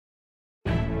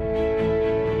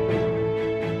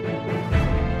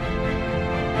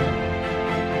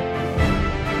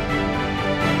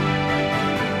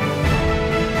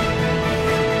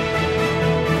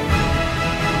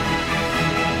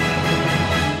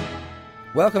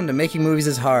Welcome to Making Movies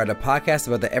is Hard, a podcast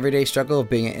about the everyday struggle of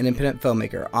being an independent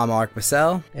filmmaker. I'm Mark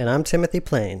Bassell. And I'm Timothy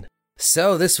Plain.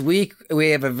 So this week, we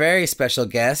have a very special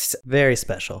guest. Very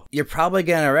special. You're probably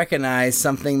going to recognize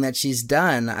something that she's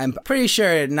done. I'm pretty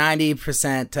sure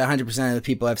 90% to 100% of the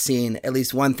people have seen at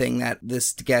least one thing that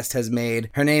this guest has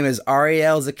made. Her name is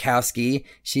Arielle Zakowski.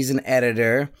 She's an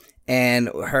editor. And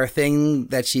her thing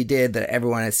that she did that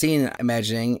everyone has seen, I'm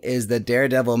imagining, is the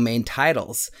Daredevil main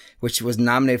titles, which was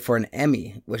nominated for an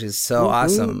Emmy, which is so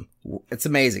awesome. It's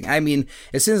amazing. I mean,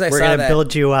 as soon as I saw that... We're going to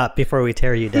build you up before we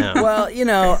tear you down. Well, you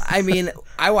know, I mean,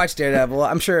 I watched Daredevil.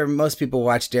 I'm sure most people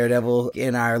watch Daredevil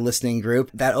in our listening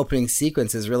group. That opening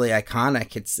sequence is really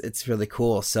iconic. It's really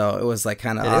cool. So it was like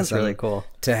kind of awesome. It is really cool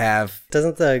To have...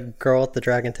 Doesn't the girl with the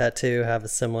dragon tattoo have a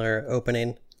similar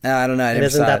opening? I don't know. And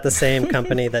isn't that the same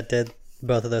company that did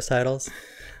both of those titles?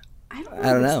 I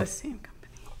don't know. It's the same company.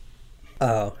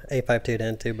 Oh, 852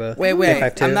 didn't do both.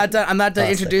 Wait. I'm not done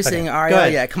introducing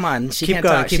Arielle yet. Come on. She can't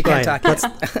talk. She can't talk.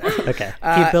 Okay.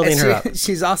 Keep building her up.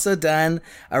 She's also done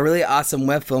a really awesome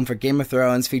web film for Game of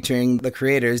Thrones featuring the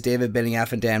creators, David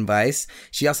Benioff and Dan Weiss.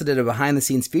 She also did a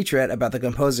behind-the-scenes featurette about the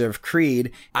composer of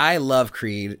Creed. I love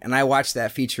Creed, and I watched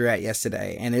that featurette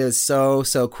yesterday, and it was so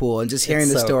cool. And just hearing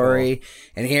the story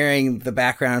and hearing the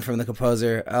background from the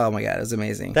composer, oh my God, it was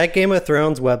amazing. That Game of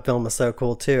Thrones web film was so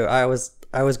cool, too. I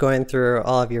was going through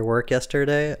all of your work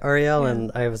yesterday, Arielle,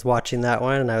 and I was watching that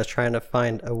one, and I was trying to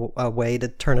find a way to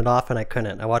turn it off, and I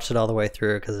couldn't. I watched it all the way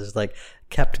through because it was like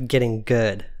kept getting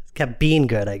good, kept being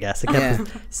good. I guess it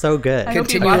kept so good,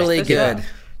 continually good. Show.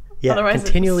 Yeah, otherwise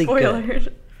continually it's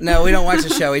good. No, we don't watch the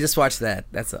show. We just watch that.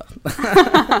 That's all.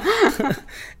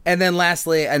 And then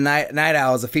lastly, Night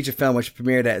Owl is a feature film which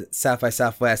premiered at South by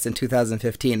Southwest in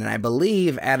 2015. And I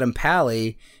believe Adam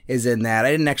Pally is in that.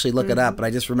 I didn't actually look it up, but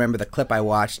I just remember the clip I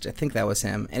watched. I think that was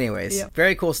him. Anyways,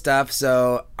 Very cool stuff.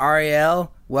 So Arielle,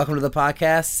 welcome to the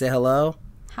podcast. Say hello.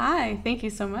 Hi. Thank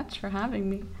you so much for having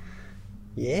me.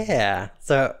 Yeah.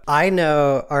 So I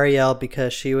know Arielle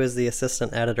because she was the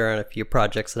assistant editor on a few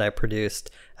projects that I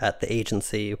produced at the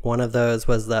agency. One of those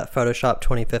was that Photoshop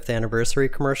 25th anniversary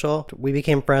commercial. We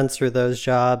became friends through those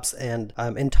jobs, and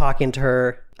in talking to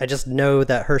her, I just know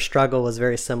that her struggle was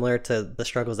very similar to the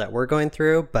struggles that we're going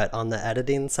through, but on the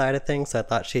editing side of things. So I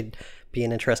thought she'd be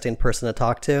an interesting person to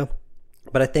talk to.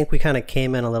 But I think we kind of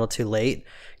came in a little too late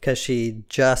because she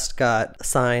just got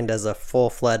signed as a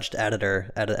full-fledged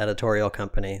editor at an editorial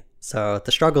company. So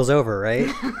the struggle's over, right?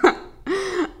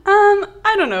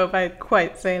 I don't know if I'd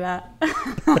quite say that.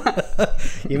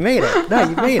 You made it. No,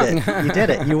 you made it. You did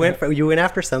it. You went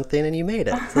after something and you made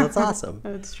it. So that's awesome.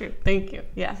 That's true. Thank you.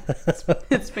 Yeah,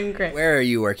 it's been great. Where are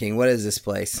you working? What is this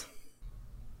place?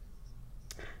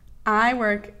 I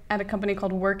work at a company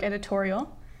called Work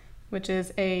Editorial, which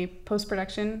is a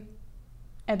post-production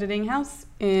editing house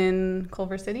in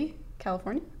Culver City,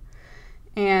 California.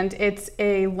 And it's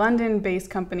a London-based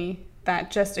company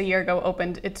that just a year ago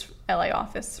opened its LA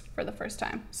office for the first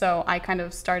time. So I kind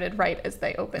of started right as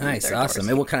they opened. Nice, awesome.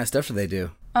 And what kind of stuff do they do?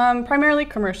 Primarily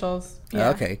commercials. Yeah.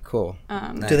 Oh, okay, cool.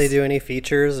 Nice. Do they do any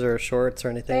features or shorts or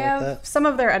anything like that? Some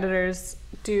of their editors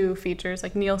do features,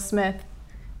 like Neil Smith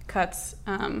cuts,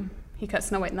 he cuts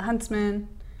Snow White and the Huntsman.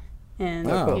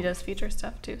 And he does feature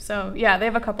stuff too. So yeah, they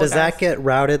have a couple Does that get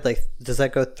routed? Like, does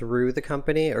that go through the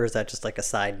company, or is that just like a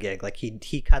side gig? Like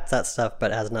he cuts that stuff,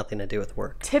 but has nothing to do with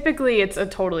work. Typically, it's a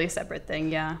totally separate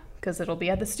thing. Yeah, because it'll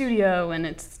be at the studio and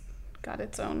it's got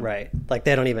its own. Right. Like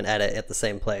they don't even edit at the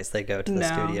same place. They go to the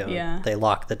studio. Yeah. They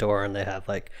lock the door and they have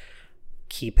like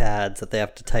keypads that they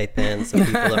have to type in so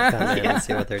people don't come in and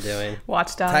see what they're doing.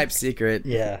 Watchdog. Type secret.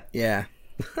 Yeah. Yeah.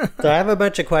 So I have a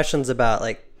bunch of questions about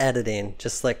like editing,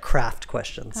 just like craft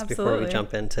questions before we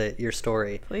jump into your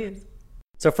story. Please.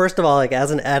 So first of all, like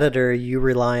as an editor, you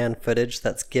rely on footage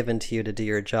that's given to you to do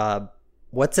your job.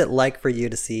 What's it like for you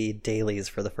to see dailies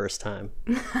for the first time?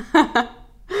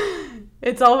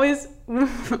 It's always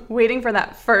waiting for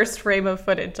that first frame of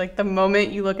footage. Like the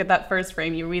moment you look at that first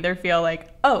frame, you either feel like,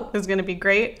 oh, this is going to be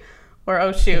great, or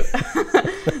oh shoot,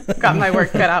 got my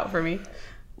work cut out for me.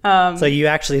 So you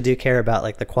actually do care about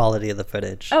like the quality of the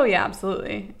footage? Oh yeah,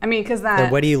 absolutely. I mean, because that...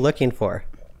 And what are you looking for?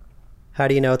 How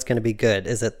do you know it's going to be good?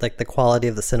 Is it like the quality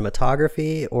of the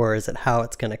cinematography, or is it how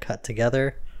it's going to cut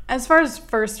together? As far as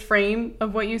first frame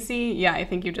of what you see, yeah, I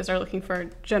think you just are looking for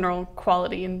general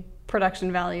quality and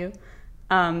production value.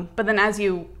 But then as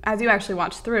you actually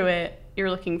watch through it, you're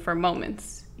looking for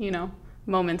moments,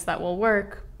 moments that will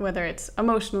work, whether it's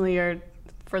emotionally or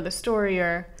for the story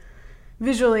or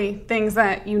visually, things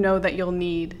that you know that you'll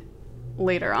need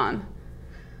later on.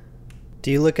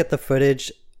 Do you look at the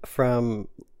footage from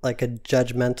like a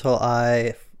judgmental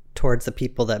eye towards the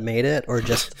people that made it, or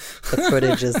just the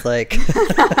footage is like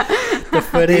the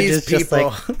footage These is just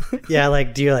people. like, yeah,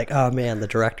 like, do you like, oh man, the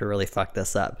director really fucked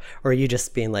this up, or are you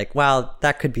just being like, wow,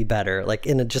 that could be better, like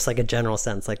in just like a general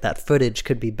sense, like that footage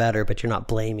could be better, but you're not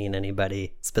blaming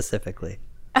anybody specifically?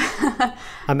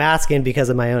 I'm asking because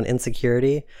of my own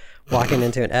insecurity. Walking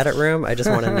into an edit room, I just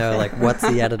want to know, like, what's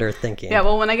the editor thinking? Yeah,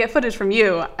 well, when I get footage from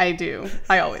you, I do.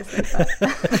 I always think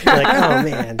that. You're like, oh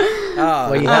man,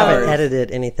 well, you haven't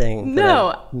edited anything that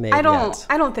No, I've made I don't. yet.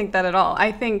 I don't think that at all.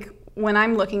 I think when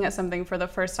I'm looking at something for the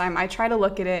first time, I try to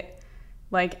look at it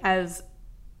like as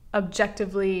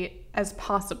objectively as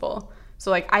possible.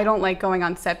 So like, I don't like going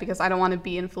on set because I don't want to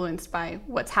be influenced by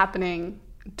what's happening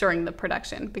during the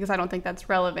production, because I don't think that's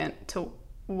relevant to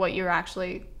what you're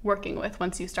actually working with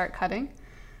once you start cutting.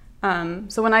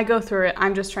 So when I go through it,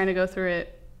 I'm just trying to go through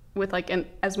it with like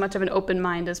as much of an open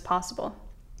mind as possible.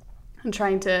 I'm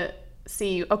trying to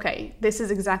see, okay, this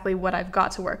is exactly what I've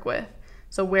got to work with.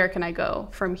 So where can I go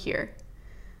from here?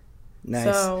 Nice.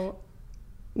 So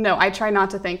no, I try not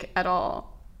to think at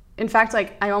all. In fact,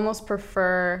 like I almost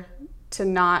prefer to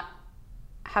not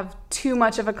have too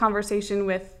much of a conversation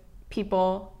with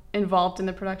people involved in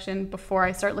the production before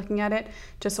I start looking at it,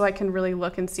 just so I can really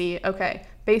look and see, okay,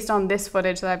 based on this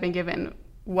footage that I've been given,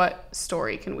 what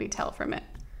story can we tell from it?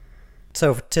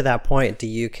 So to that point, do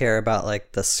you care about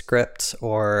like the script,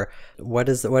 or what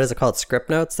is it called, script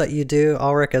notes that you do,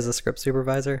 Ulrich, as a script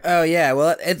supervisor? Oh yeah,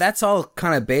 well that's all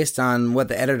kind of based on what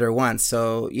the editor wants.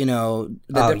 So you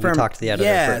you talk to the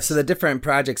editor first. So the different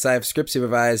projects I've script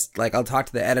supervised, like I'll talk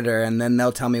to the editor and then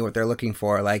they'll tell me what they're looking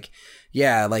for. Like,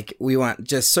 yeah, like we want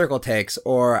just circle takes,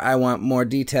 or I want more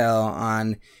detail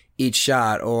on each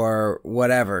shot, or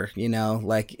whatever.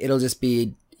 Like it'll just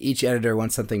be. Each editor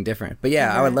wants something different. But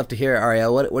yeah, I would love to hear,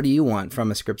 Arielle, what do you want from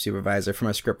a script supervisor, from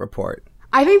a script report?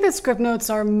 I think that script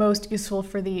notes are most useful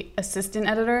for the assistant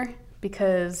editor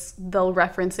because they'll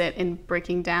reference it in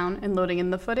breaking down and loading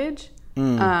in the footage.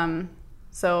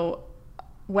 So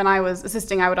when I was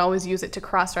assisting, I would always use it to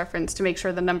cross-reference to make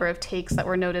sure the number of takes that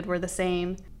were noted were the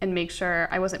same and make sure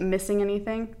I wasn't missing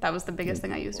anything. That was the biggest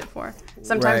thing I used it for.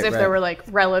 Sometimes if there were like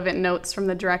relevant notes from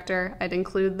the director, I'd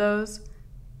include those.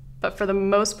 But for the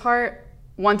most part,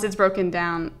 once it's broken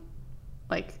down,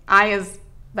 like I, as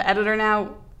the editor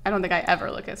now, I don't think I ever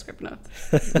look at script notes.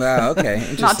 Wow, okay.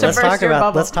 Interesting. Not to burst your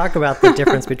bubble. Let's talk about the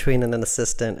difference between an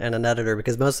assistant and an editor,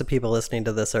 because most of the people listening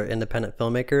to this are independent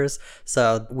filmmakers,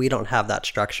 so we don't have that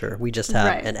structure. We just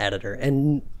have an editor.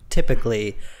 And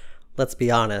typically, let's be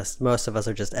honest, most of us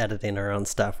are just editing our own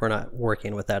stuff. We're not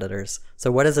working with editors.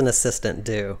 So what does an assistant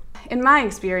do? In my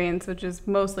experience, which is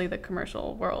mostly the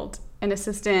commercial world, an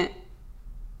assistant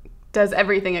does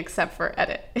everything except for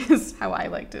edit, is how I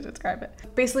like to describe it.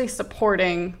 Basically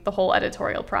supporting the whole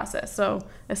editorial process. So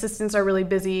assistants are really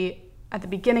busy at the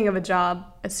beginning of a job.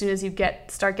 As soon as you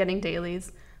start getting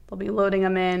dailies, they'll be loading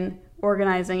them in,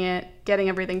 organizing it, getting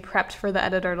everything prepped for the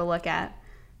editor to look at,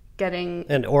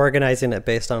 and organizing it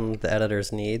based on the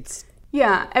editor's needs.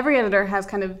 Yeah, every editor has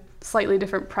kind of slightly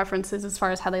different preferences as far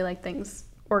as how they like things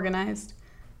organized.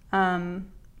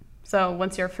 So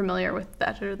once you're familiar with the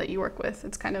editor that you work with,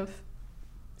 it's kind of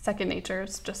second nature,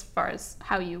 just as far as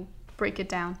how you break it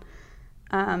down.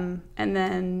 And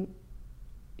then,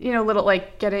 little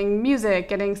like getting music,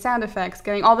 getting sound effects,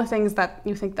 getting all the things that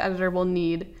you think the editor will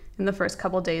need in the first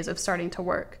couple days of starting to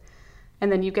work. And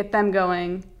then you get them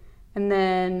going, and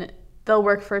then they'll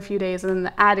work for a few days, and then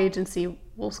the ad agency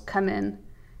will come in.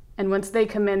 And once they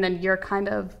come in, then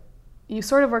you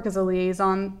sort of work as a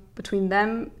liaison between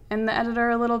them and the editor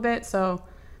a little bit. So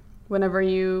whenever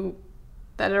the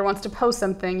editor wants to post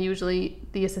something, usually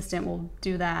the assistant will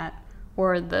do that,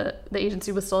 or the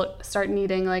agency will still start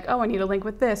needing like, oh, I need a link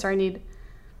with this, or I need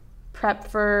prep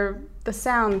for the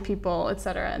sound people,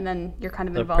 etc. And then you're kind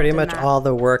of involved in that. Pretty much all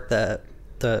the work that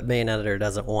the main editor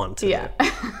doesn't want to do.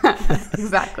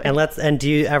 Exactly. And do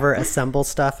you ever assemble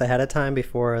stuff ahead of time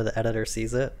before the editor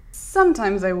sees it?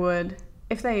 Sometimes I would.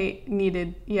 If they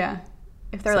needed,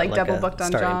 if they're like double booked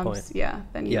on jobs,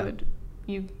 then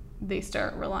they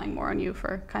start relying more on you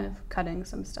for kind of cutting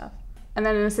some stuff. And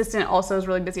then an assistant also is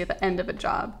really busy at the end of a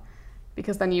job,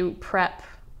 because then you prep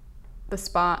the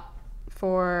spot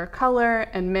for color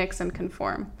and mix and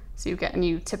conform. So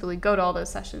you typically go to all those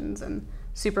sessions and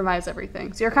supervise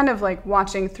everything. So you're kind of like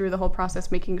watching through the whole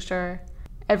process, making sure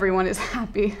everyone is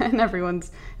happy and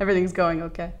everything's going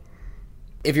okay.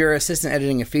 If you're assistant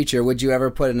editing a feature, would you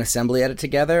ever put an assembly edit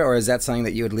together, or is that something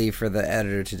that you would leave for the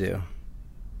editor to do?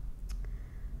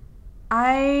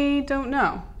 I don't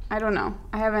know. I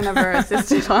haven't ever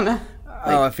assisted on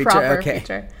a feature. proper Okay.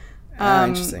 feature.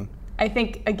 Interesting. I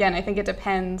think it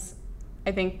depends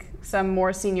I think some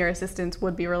more senior assistants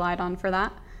would be relied on for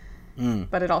that.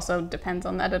 But it also depends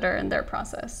on the editor and their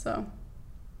process. So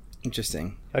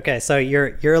interesting. Okay, so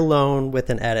you're alone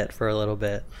with an edit for a little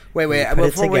bit. Wait.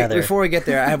 Before we get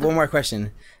there, I have one more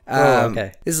question.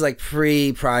 Okay. This is like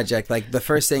pre-project, like the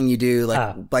first thing you do,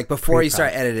 like before you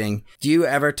start editing. Do you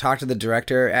ever talk to the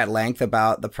director at length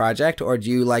about the project, or do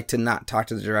you like to not talk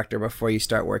to the director before you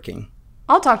start working?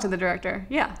 I'll talk to the director.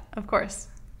 Yeah, of course.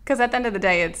 Because at the end of the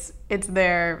day, it's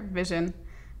their vision.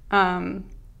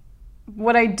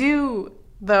 What I do,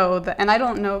 though, and I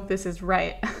don't know if this is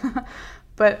right,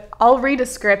 but I'll read a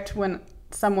script when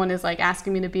someone is like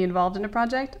asking me to be involved in a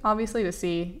project, obviously, to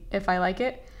see if I like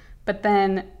it. But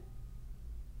then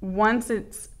once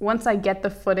I get the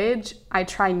footage, I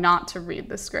try not to read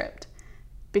the script,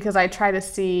 because I try to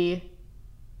see,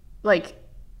 like,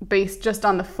 based just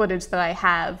on the footage that I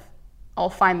have, I'll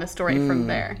find the story from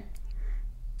there.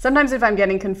 Sometimes if I'm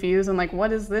getting confused and like,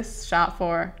 what is this shot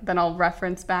for? Then I'll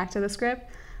reference back to the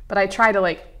script. But I try to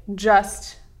like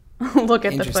just look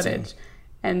at the footage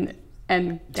and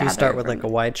do you start with like a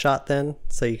wide shot then,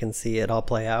 so you can see it all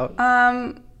play out?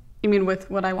 You mean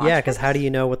with what I watch? Yeah, because how do you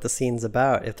know what the scene's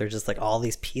about if there's just like all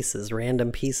these pieces,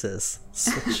 random pieces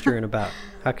strewn about?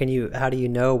 How do you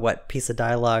know what piece of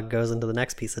dialogue goes into the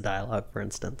next piece of dialogue, for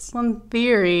instance? Well, in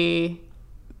theory,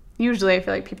 usually I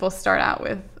feel like people start out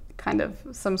with kind of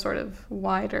some sort of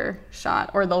wider shot,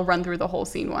 or they'll run through the whole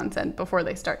scene once and before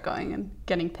they start going and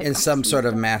getting picked in some sort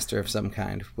of master of some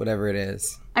kind, whatever it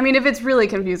is. I mean, if it's really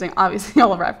confusing, obviously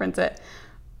I'll reference it.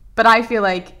 But I feel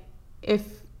like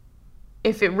if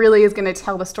it really is going to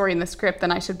tell the story in the script,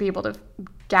 then I should be able to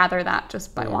gather that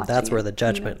just by watching. That's where the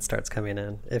judgment starts coming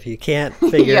in. If you can't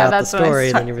figure out the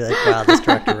story, then you'll be like, wow, this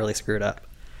director really screwed up.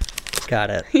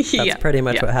 Got it. That's pretty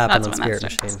much what happened on Spirit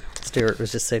Machine. Stuart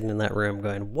was just sitting in that room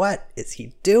going, what is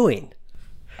he doing?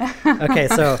 Okay,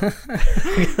 so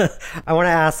I want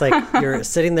to ask, like, you're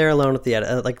sitting there alone with the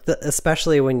edit, like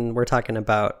especially when we're talking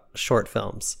about short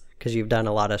films, because you've done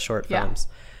a lot of short films.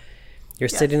 You're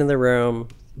sitting in the room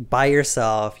by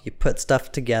yourself, you put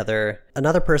stuff together.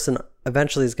 Another person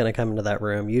eventually is going to come into that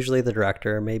room, usually the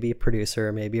director, maybe a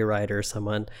producer, maybe a writer or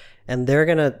someone, and they're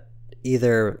going to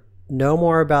either know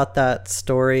more about that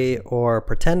story or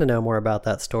pretend to know more about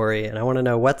that story. And I want to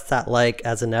know, what's that like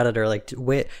as an editor? Like,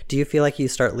 do you feel like you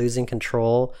start losing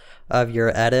control of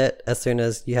your edit as soon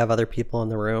as you have other people in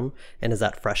the room? And is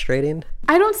that frustrating?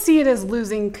 I don't see it as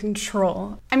losing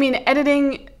control. I mean,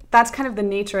 editing, that's kind of the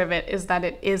nature of it, is that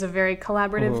it is a very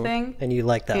collaborative thing. And you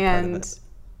like that part of it.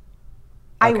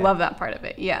 I love that part of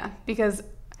it, yeah. Because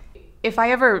if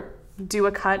I ever do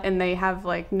a cut and they have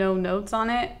like no notes on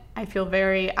it, I feel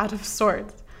very out of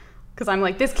sorts, because I'm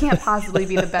like, this can't possibly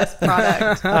be the best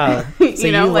product. So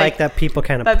you like that people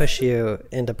kind of push you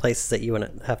into places that you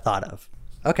wouldn't have thought of.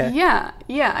 Okay. Yeah.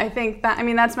 I think that, I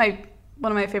mean, that's one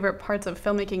of my favorite parts of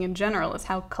filmmaking in general, is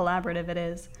how collaborative it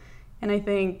is. And I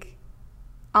think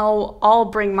I'll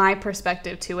bring my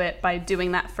perspective to it by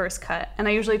doing that first cut. And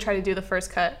I usually try to do the first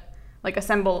cut, like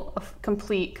assemble a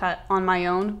complete cut on my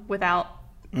own without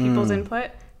people's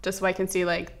input, just so I can see,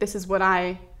 like, this is what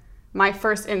my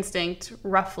first instinct,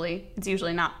 roughly, it's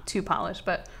usually not too polished,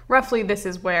 but roughly this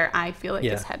is where I feel like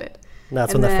it's headed. And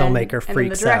that's when the filmmaker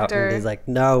freaks out and he's like,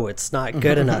 no, it's not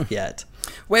good enough yet.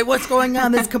 Wait, what's going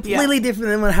on? That's completely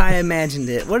different than how I imagined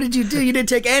it. What did you do? You didn't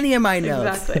take any of my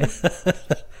notes. Exactly.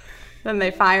 Then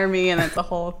they fire me and it's a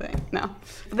whole thing. No.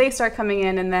 They start coming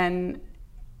in and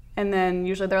then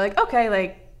usually they're like, okay,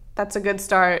 like, that's a good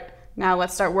start. Now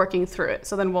let's start working through it.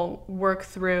 So then we'll work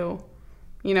through,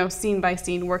 scene by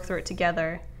scene, work through it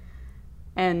together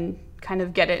and kind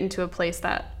of get it into a place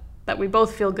that we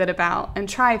both feel good about, and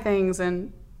try things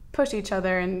and push each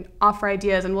other and offer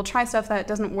ideas. And we'll try stuff that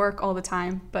doesn't work all the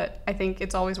time, but I think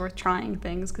it's always worth trying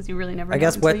things, because you really never know. I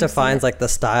guess what defines like the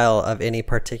style of any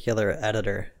particular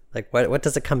editor? Like what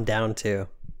does it come down to?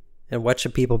 And what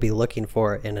should people be looking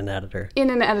for in an editor? In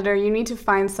an editor, you need to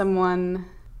find someone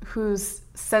whose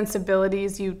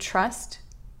sensibilities you trust,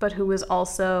 but who is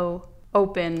also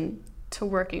open to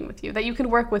working with you, that you can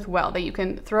work with well, that you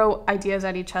can throw ideas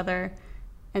at each other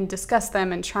and discuss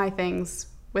them and try things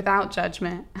without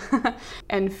judgment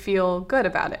and feel good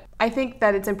about it. I think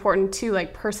that it's important too,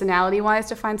 like personality-wise,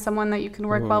 to find someone that you can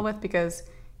work well with, because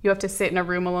you have to sit in a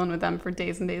room alone with them for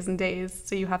days and days and days.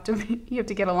 So you have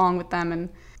to get along with them. And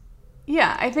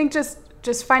yeah, I think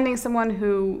just finding someone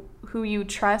who you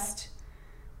trust,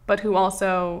 but who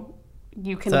also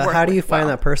you can work with. So how do you find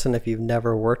that person if you've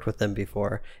never worked with them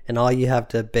before, and all you have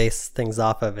to base things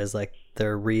off of is like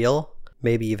they're real?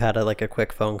 maybe you've had a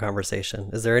quick phone conversation.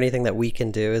 Is there anything that we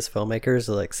can do as filmmakers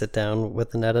to sit down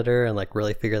with an editor and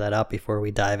really figure that out before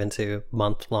we dive into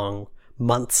months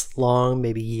long,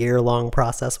 maybe year-long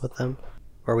process with them?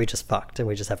 Or are we just fucked and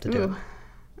we just have to do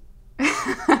it?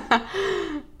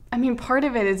 I mean, part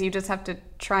of it is you just have to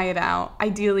try it out.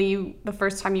 Ideally, the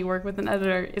first time you work with an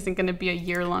editor isn't going to be a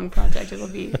year-long project. It'll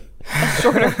be a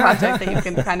shorter project that you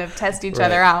can kind of test each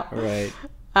other out. Right.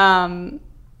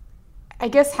 I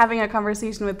guess having a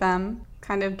conversation with them,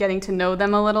 kind of getting to know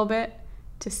them a little bit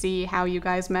to see how you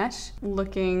guys mesh,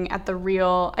 looking at the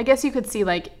real, I guess you could see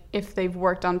if they've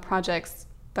worked on projects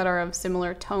that are of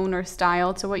similar tone or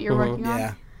style to what you're working on.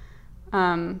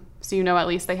 Yeah. So at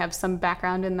least they have some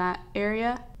background in that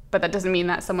area. But that doesn't mean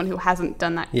that someone who hasn't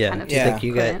done that kind of Do you think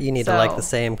you need to like the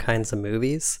same kinds of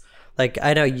movies?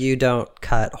 I know you don't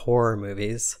cut horror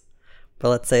movies, but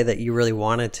let's say that you really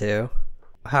wanted to.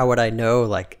 How would I know,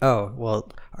 oh, well,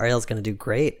 Arielle's going to do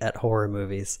great at horror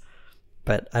movies,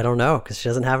 but I don't know because she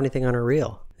doesn't have anything on her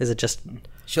reel. Is it just...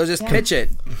 She'll just pitch it.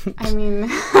 I mean,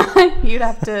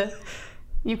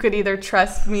 you could either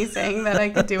trust me saying that I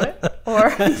could do it, or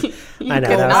you could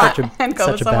not and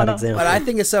go with someone else. What I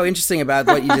think is so interesting about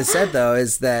what you just said, though,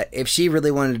 is that if she really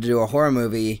wanted to do a horror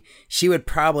movie, she would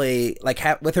probably,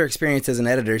 with her experience as an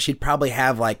editor, she'd probably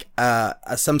have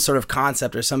some sort of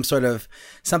concept or some sort of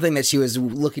something that she was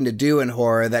looking to do in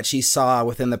horror that she saw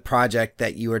within the project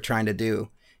that you were trying to do.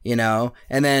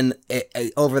 And then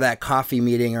over that coffee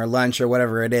meeting or lunch or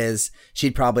whatever it is,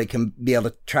 she'd probably be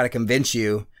able to try to convince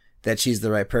you that she's the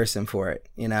right person for it,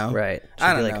 Right.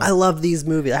 I don't know. I love these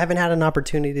movies. I haven't had an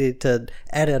opportunity to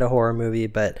edit a horror movie,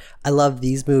 but I love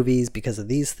these movies because of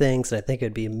these things, and I think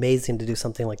it'd be amazing to do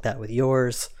something like that with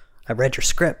yours. I read your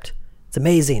script. It's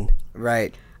amazing.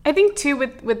 Right. I think, too,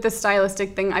 with the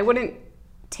stylistic thing, I wouldn't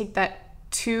take that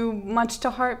too much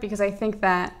to heart because I think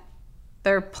that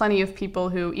there are plenty of people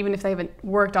who, even if they haven't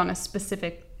worked on a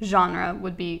specific genre,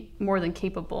 would be more than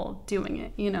capable doing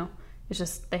it, It's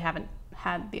just they haven't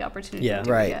had the opportunity to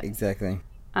do it yet. Exactly.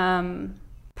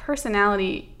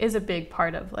 Personality is a big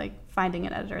part of finding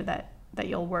an editor that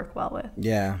you'll work well with.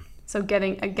 Yeah. So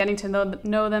getting to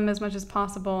know them as much as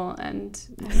possible, and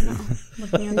I don't know,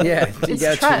 looking at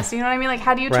it's trust. You know what I mean?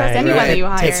 How do you trust anyone that you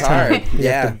hire? It's hard.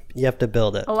 You have to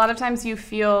build it. A lot of times you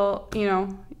feel,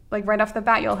 right off the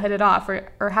bat you'll hit it off,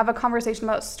 or have a conversation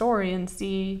about story and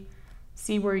see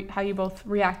how you both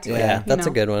react to it. Yeah, that's a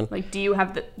good one. Do you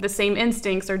have the same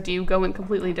instincts, or do you go in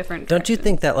completely different Don't you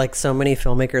think that so many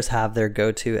filmmakers have their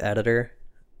go-to editor?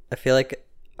 I feel like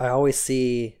I always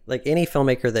see any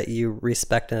filmmaker that you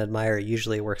respect and admire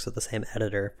usually works with the same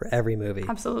editor for every movie.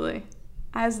 Absolutely.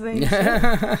 As they should.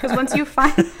 Because once you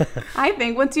find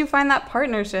that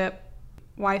partnership,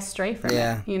 why stray from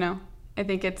it? I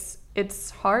think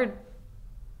it's hard,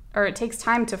 or it takes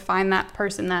time to find that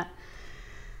person that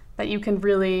you can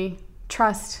really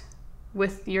trust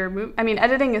with your movie. I mean,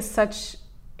 editing is such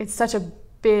a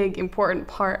big, important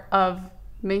part of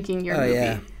making your movie.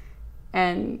 Yeah.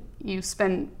 And you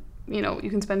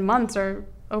can spend months or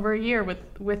over a year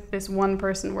with this one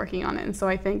person working on it. And so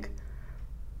I think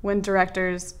when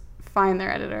directors find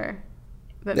their editor,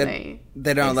 that they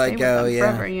don't let go,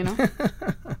 forever,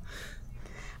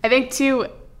 I think too,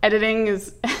 editing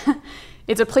is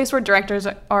it's a place where directors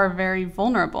are very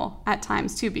vulnerable at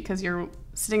times too, because you're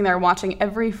sitting there watching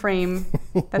every frame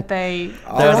that they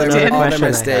all their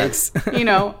mistakes,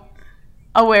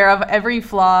 aware of every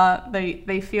flaw.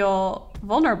 They feel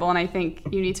vulnerable, and I think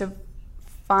you need to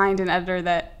find an editor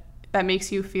that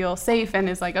makes you feel safe and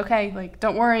is okay,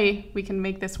 don't worry, we can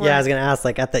make this work. Yeah, I was gonna ask,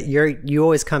 you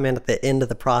always come in at the end of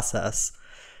the process,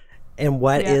 and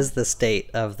what is the state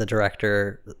of the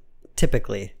director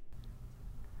typically?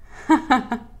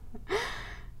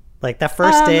 That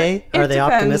first day, are they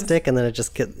optimistic and then it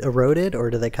just gets eroded, or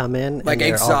do they come in and they're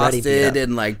exhausted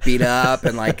and beat up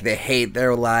and they hate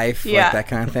their life, that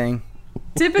kind of thing?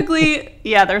 Typically,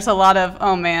 there's a lot of,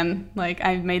 oh man,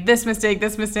 I made this mistake,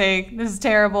 this is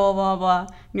terrible, blah, blah.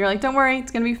 And you're don't worry,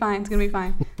 it's going to be fine.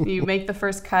 You make the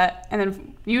first cut, and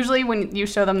then usually when you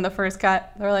show them the first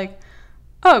cut, they're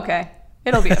oh, okay,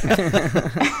 it'll be okay.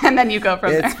 And then you go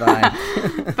from there. It's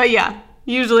fine. But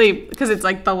usually, because it's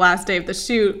the last day of the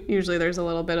shoot, usually there's a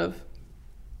little bit of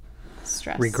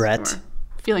stress. Regret.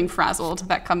 Feeling frazzled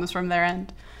that comes from their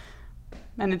end.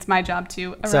 And it's my job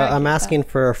to So I'm asking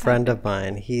for a friend of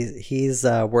mine. He's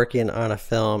working on a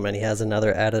film, and he has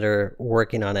another editor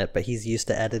working on it, but he's used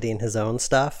to editing his own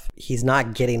stuff. He's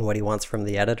not getting what he wants from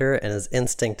the editor, and his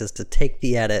instinct is to take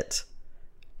the edit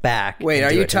back. Wait,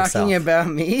 are you talking about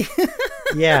me?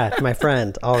 Yeah, my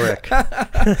friend, Ulrich.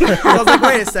 I was like,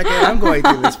 wait a second, I'm going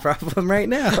through this problem right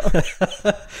now.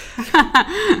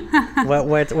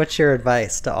 What's your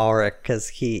advice to Ulrich? Because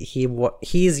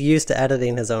he's used to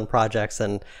editing his own projects,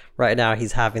 and right now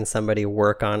he's having somebody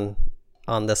work on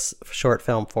this short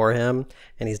film for him,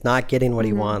 and he's not getting what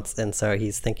he wants, and so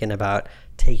he's thinking about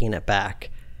taking it back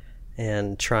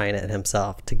and trying it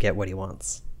himself to get what he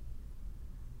wants.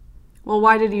 Well,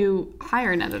 why did you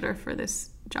hire an editor for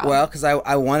this job? Well, because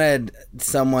I wanted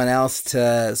someone else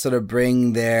to sort of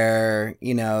bring their,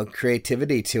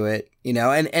 creativity to it,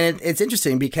 and it's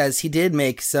interesting because he did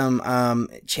make some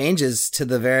changes to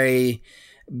the very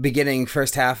beginning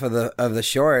first half of the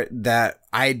short that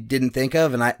I didn't think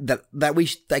of, and that we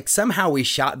somehow we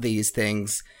shot these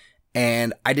things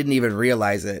and I didn't even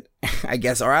realize it, I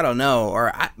guess, or I don't know,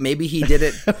 or maybe he did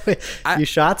it. You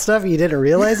shot stuff and you didn't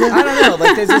realize it? I don't know.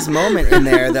 Like, there's this moment in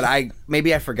there that I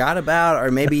forgot about,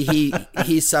 or maybe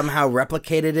he somehow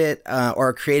replicated it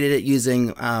or created it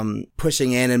using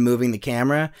pushing in and moving the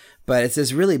camera. But it's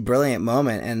this really brilliant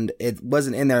moment, and it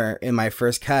wasn't in there in my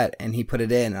first cut, and he put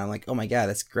it in, and I'm like, oh my God,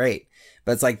 that's great.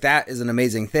 But it's like, that is an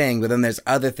amazing thing. But then there's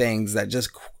other things that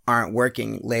just aren't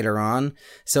working later on.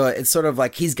 So it's sort of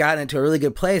like he's gotten into a really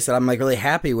good place that I'm like really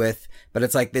happy with. But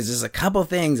it's like, there's just a couple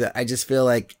things that I just feel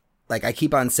like I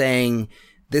keep on saying,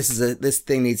 this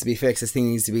thing needs to be fixed. This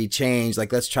thing needs to be changed.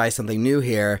 Like, let's try something new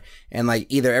here. And like,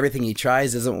 either everything he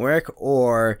tries doesn't work,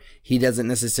 or he doesn't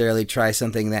necessarily try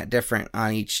something that different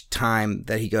on each time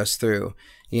that he goes through,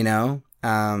 So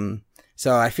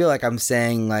I feel like I'm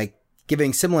saying, like,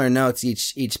 giving similar notes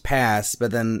each pass,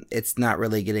 but then it's not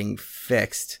really getting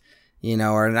fixed,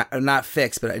 or not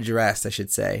fixed, but addressed, I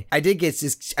should say. I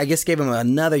gave him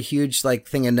another huge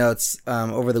thing of notes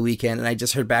over the weekend, and I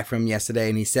just heard back from him yesterday,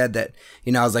 and he said that,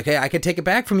 I was like, hey, I could take it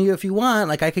back from you if you want,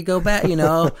 like I could go back,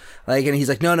 and he's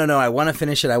like, no, I want to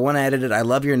finish it, I want to edit it, I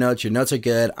love your notes are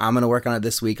good, I'm gonna work on it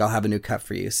this week, I'll have a new cut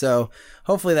for you. So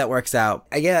hopefully that works out.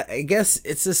 I guess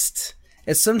it's just,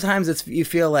 sometimes you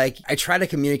feel like I try to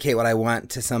communicate what I want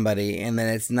to somebody, and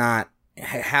then it's not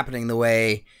happening the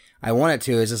way I want it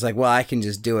to. It's just like, well, I can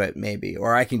just do it maybe,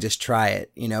 or I can just try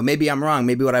it. Maybe I'm wrong.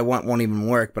 Maybe what I want won't even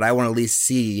work, but I want to at least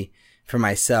see for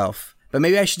myself. But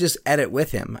maybe I should just edit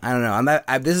with him. I don't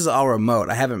know. This is all remote.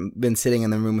 I haven't been sitting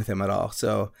in the room with him at all.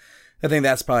 So I think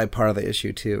that's probably part of the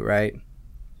issue too, right?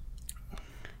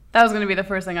 That was going to be the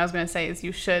first thing I was going to say, is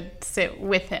you should sit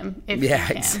with him if you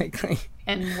can. Exactly.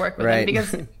 And work with him,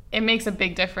 because it makes a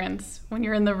big difference when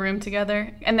you're in the room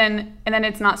together. And then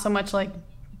it's not so much like,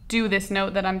 do this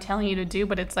note that I'm telling you to do,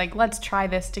 but it's like, let's try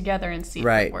this together and see if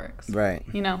it works. Right.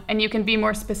 And you can be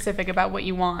more specific about what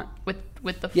you want with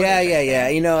the footage. Yeah.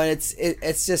 And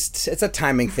it's a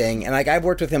timing thing. And like, I've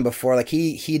worked with him before. Like,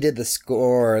 he did the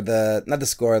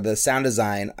sound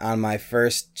design on my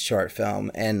first short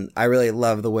film, and I really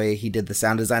love the way he did the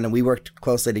sound design, and we worked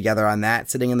closely together on that,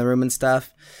 sitting in the room and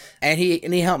stuff. And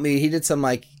he helped me. He did some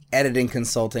editing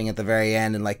consulting at the very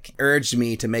end, and urged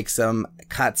me to make some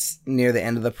cuts near the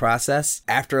end of the process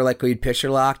after we'd picture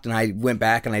locked, and I went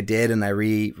back and I did, and I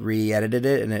re-edited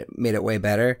it, and it made it way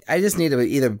better. I just need to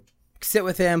either sit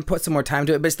with him, put some more time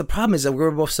to it, but the problem is that we're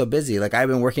both so busy. I've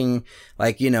been working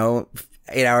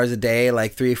 8 hours a day,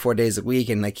 3 or 4 days a week,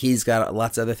 and he's got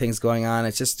lots of other things going on.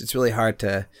 It's really hard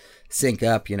to sync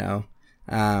up,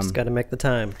 Just got to make the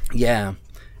time. Yeah.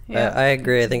 I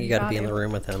agree. I think you got to be in the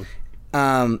room with him.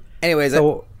 Anyways,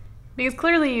 because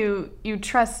clearly you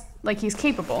trust, he's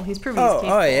capable. He's proven he's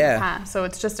capable in the past. So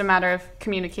it's just a matter of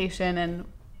communication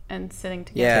and sitting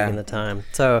together. Taking the time.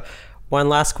 So one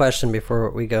last question before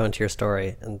we go into your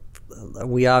story. And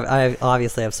I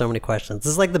obviously have so many questions.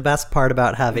 This is the best part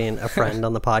about having a friend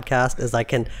on the podcast, is I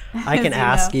can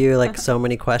ask you so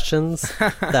many questions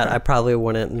that I probably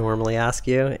wouldn't normally ask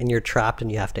you, and you're trapped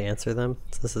and you have to answer them.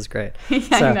 So this is great.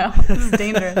 I know. This is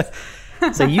dangerous.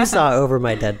 So you saw Over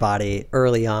My Dead Body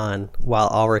early on while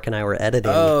Ulrich and I were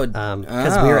editing.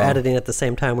 Because we were editing at the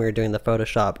same time we were doing the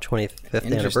Photoshop 25th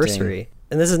anniversary.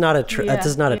 And this is not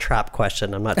a trap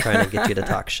question. I'm not trying to get you to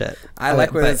talk shit. I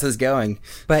like where this is going.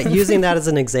 But using that as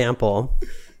an example,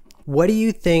 what do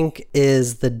you think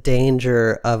is the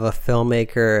danger of a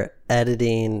filmmaker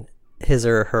editing his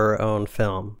or her own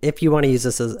film? If you want to use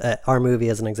this as our movie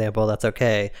as an example, that's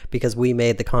okay, because we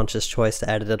made the conscious choice to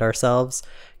edit it ourselves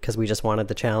because we just wanted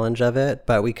the challenge of it.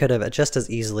 But we could have just as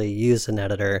easily used an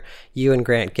editor. You and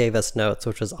Grant gave us notes,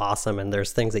 which was awesome, and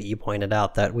there's things that you pointed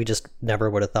out that we just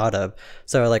never would have thought of.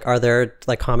 So are there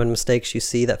common mistakes you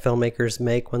see that filmmakers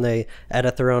make when they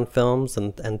edit their own films,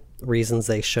 and reasons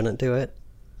they shouldn't do it?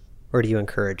 Or do you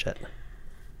encourage it?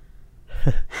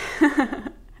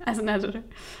 As an editor,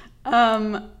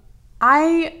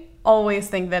 I always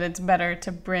think that it's better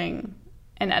to bring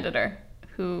an editor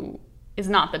who is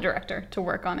not the director to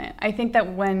work on it. I think that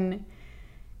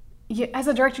as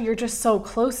a director, you're just so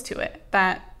close to it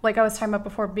that, like I was talking about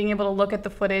before, being able to look at the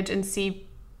footage and see,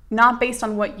 not based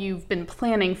on what you've been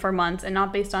planning for months and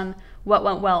not based on what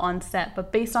went well on set,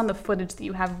 but based on the footage that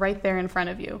you have right there in front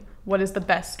of you, what is the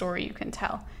best story you can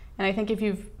tell? And I think if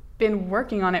you've been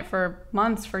working on it for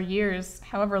months, for years,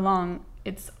 however long,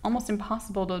 it's almost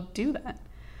impossible to do that.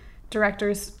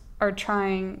 Directors are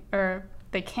trying, or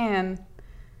they can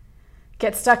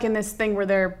get stuck in this thing where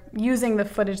they're using the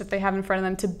footage that they have in front of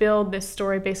them to build this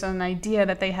story based on an idea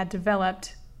that they had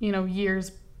developed,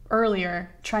 years earlier,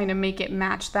 trying to make it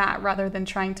match that rather than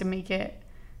trying to make it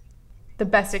the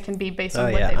best it can be based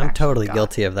on what they've I'm totally got.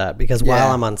 guilty of that, because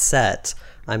while I'm on set,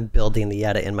 I'm building the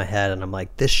edit in my head, and I'm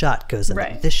like, this shot goes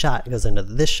into this shot, goes into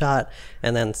this shot,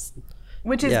 and then...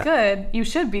 Which is good. You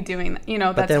should be doing that.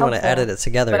 That's But then helpful. when I edit it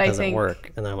together, it doesn't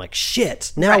work. And then I'm like,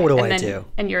 shit, now what do I do?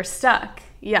 And you're stuck.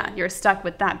 Yeah, you're stuck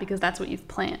with that because that's what you've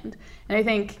planned. And I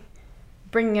think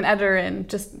bringing an editor in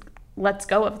just lets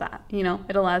go of that.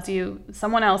 It allows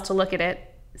someone else to look at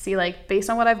it, see, like, based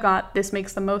on what I've got, this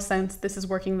makes the most sense, this is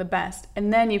working the best.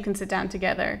 And then you can sit down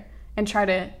together and try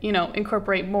to,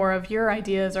 incorporate more of your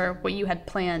ideas or what you had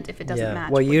planned if it doesn't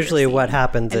match. Well, usually what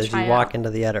happens is you walk into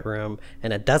the edit room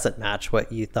and it doesn't match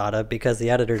what you thought of because the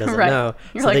editor doesn't know.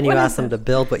 So then you ask them to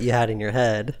build what you had in your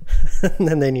head.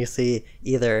 And then you see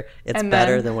either it's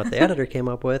better than what the editor came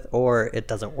up with, or it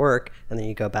doesn't work. And then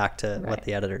you go back to what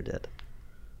the editor did.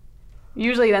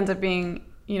 Usually it ends up being,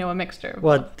 a mixture of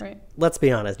both, right? Let's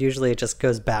be honest. Usually it just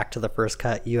goes back to the first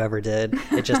cut you ever did.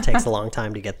 It just takes a long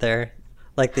time to get there.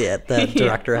 Like the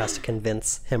director has to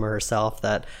convince him or herself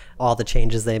that all the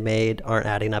changes they made aren't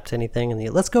adding up to anything.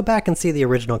 And let's go back and see the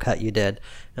original cut you did.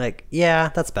 Like, yeah,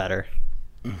 that's better.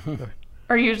 Mm-hmm.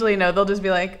 Or usually, no, they'll just be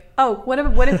like, oh, what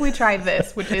if we tried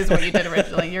this, which is what you did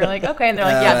originally? You're like, okay. And they're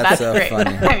like, yeah, that's so great.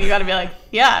 You got to be like,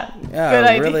 yeah, good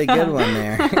idea. Really good one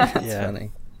there. That's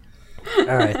funny.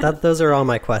 All right. Those are all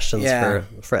my questions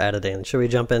for editing. Should we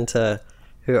jump into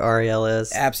who Arielle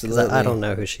is? Absolutely. I don't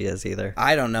know who she is either.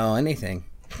 I don't know anything.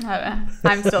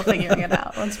 I'm still figuring it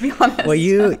out, let's be honest. Well,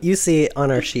 you see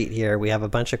on our sheet here, we have a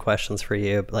bunch of questions for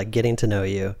you, like getting to know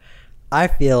you. I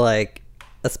feel like,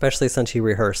 especially since you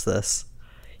rehearsed this,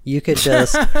 you could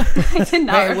just... I did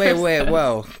not Wait,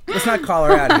 whoa. Let's not call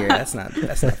her out here. That's not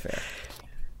fair.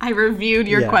 I reviewed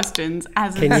your questions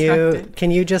as instructed.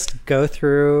 Can you just go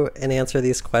through and answer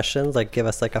these questions? Like, give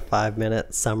us like a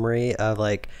 5-minute summary of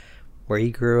like where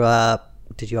you grew up.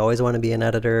 Did you always want to be an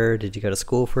editor? Did you go to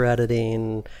school for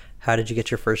editing? How did you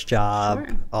get your first job?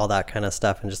 Sure. All that kind of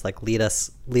stuff, and just like lead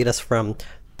us from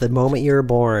the moment you were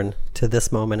born to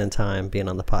this moment in time being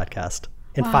on the podcast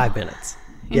in 5 minutes.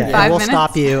 And we'll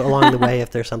stop you along the way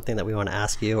if there's something that we want to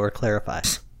ask you or clarify.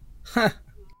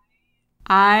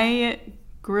 I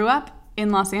grew up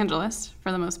in Los Angeles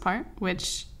for the most part,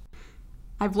 which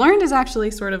I've learned is actually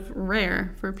sort of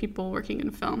rare for people working in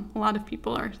film. A lot of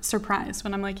people are surprised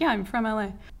when I'm like, yeah, I'm from LA.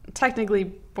 Technically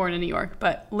born in New York,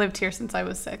 but lived here since I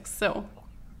was 6. So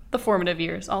the formative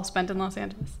years all spent in Los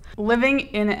Angeles. Living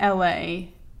in LA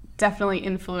definitely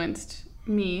influenced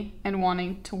me and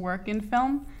wanting to work in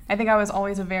film. I think I was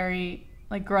always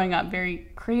growing up, very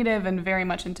creative and very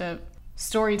much into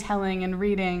storytelling and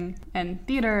reading and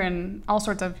theater and all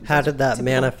sorts of How did that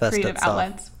manifest creative itself?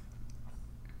 outlets.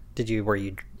 Were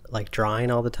you like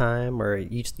drawing all the time, or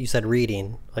you said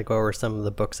reading? Like, what were some of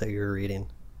the books that you were reading?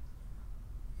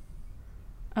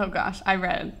 Oh gosh, I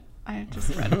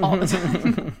just read all the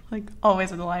time. Like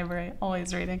always at the library,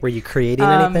 always reading. Were you creating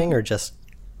anything or just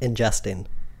ingesting?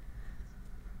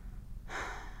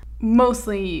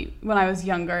 Mostly when I was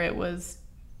younger, it was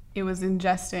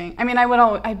ingesting. I mean, I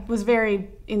was very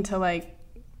into like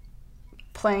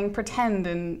playing pretend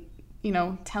and,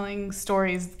 telling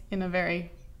stories in a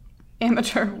very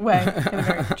amateur way, in a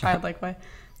very childlike way,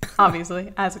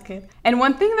 obviously, as a kid. And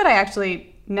one thing that I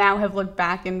actually now have looked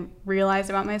back and realized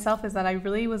about myself is that I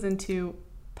really was into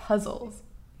puzzles,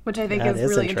 which I think is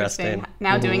really interesting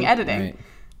now doing editing,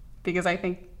 because I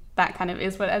think that kind of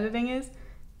is what editing is.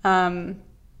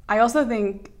 I also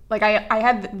think, like, I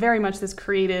had very much this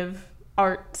creative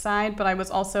art side, but I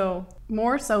was also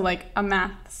more so like a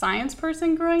math science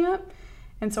person growing up.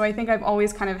 And so I think I've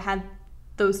always kind of had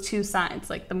those two sides,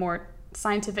 like the more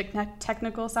scientific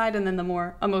technical side and then the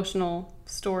more emotional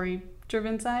story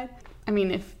driven side. I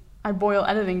mean, if I boil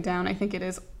editing down, I think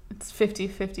it's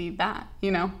 50-50 that,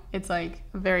 it's like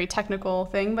a very technical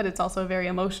thing, but it's also a very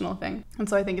emotional thing. And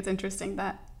so I think it's interesting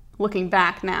that looking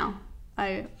back now,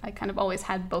 I kind of always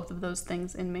had both of those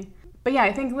things in me. But yeah,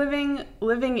 I think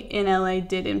living in LA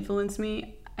did influence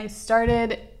me. I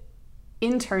started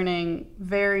interning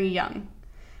very young.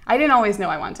 I didn't always know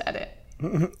I wanted to edit,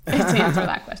 to answer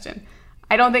that question.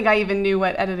 I don't think I even knew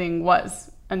what editing was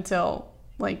until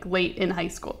like late in high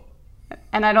school.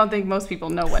 And I don't think most people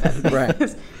know what editing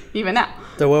is, even now.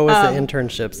 So what was the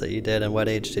internships that you did, and what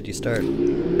age did you start?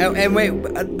 Oh, and wait,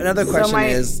 another question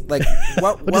is, like,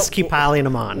 we'll just keep piling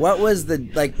them on. What was the,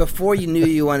 like, before you knew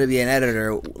you wanted to be an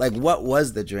editor, like, what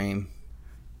was the dream?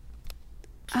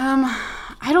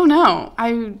 I don't know.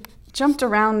 I jumped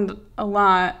around a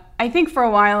lot. I think for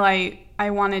a while I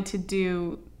wanted to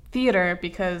do theater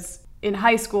because in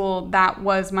high school that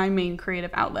was my main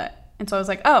creative outlet. And so I was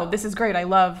like, oh, this is great. I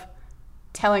love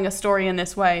telling a story in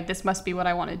this way. This must be what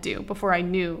I want to do, before I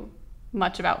knew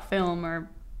much about film or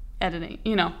editing.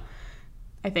 You know,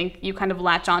 I think you kind of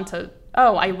latch on to,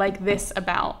 oh, I like this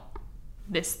about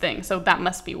this thing, so that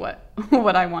must be what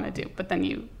I want to do. But then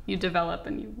you develop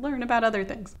and you learn about other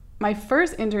things. My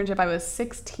first internship, I was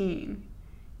 16,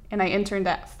 and I interned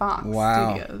at Fox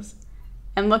Studios.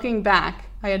 And looking back,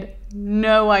 I had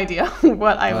no idea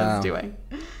what I was doing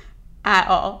at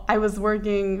all. I was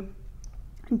working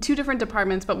in 2 different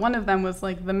departments, but one of them was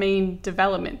like the main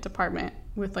development department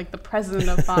with like the president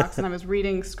of Fox, and I was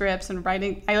reading scripts and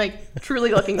writing. I like,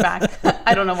 truly looking back,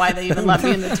 I don't know why they even let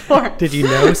me in the door. Did you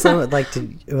know someone, like,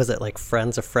 was it like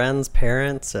friends of friends,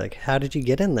 parents? Like, how did you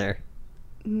get in there?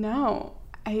 No,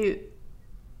 I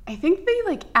think they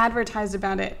like advertised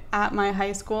about it at my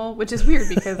high school, which is weird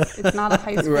because it's not a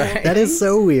high school thing. That is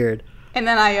so weird. And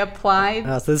then I applied.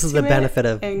 Oh, so this is the benefit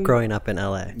of growing up in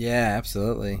LA. Yeah,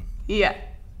 absolutely. Yeah,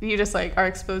 you just like are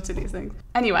exposed to these things.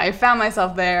 Anyway, I found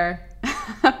myself there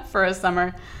for a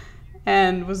summer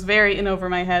and was very in over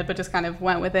my head, but just kind of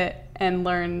went with it and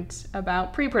learned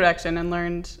about pre-production and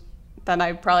learned that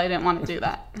I probably didn't want to do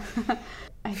that.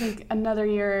 I think another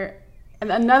year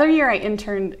I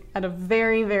interned at a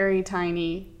very, very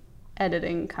tiny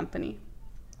editing company.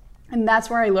 And that's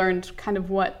where I learned kind of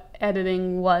what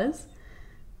editing was.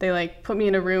 They like put me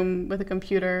in a room with a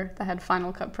computer that had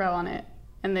Final Cut Pro on it,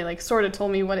 and they like sort of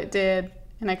told me what it did,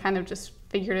 and I kind of just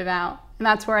figured it out. And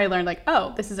that's where I learned like,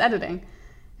 oh, this is editing.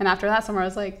 And after that summer I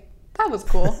was like, that was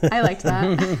cool. I liked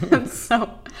that. So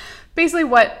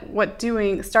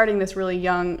basically starting this really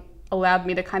young allowed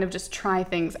me to kind of just try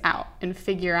things out and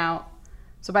figure out.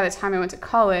 So by the time I went to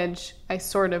college, I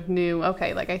sort of knew,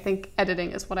 okay, like I think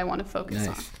editing is what I want to focus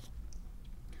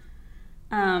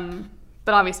on.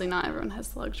 But obviously not everyone has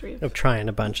the luxury of trying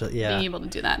a bunch of, being able to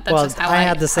do that. That's just how I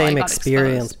had the same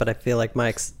experience, exposed. but I feel like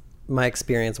my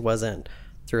experience wasn't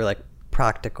through like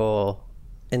practical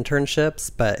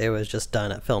internships, but it was just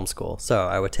done at film school. So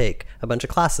I would take a bunch of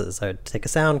classes. I would take a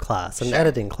sound class, an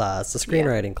editing class, a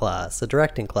screenwriting class, a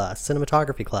directing class,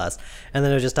 cinematography class, and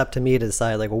then it was just up to me to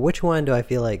decide like, well, which one do I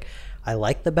feel like I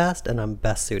like the best and I'm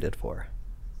best suited for?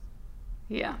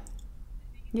 Yeah.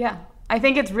 I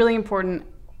think it's really important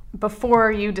before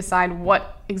you decide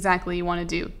what exactly you want to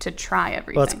do to try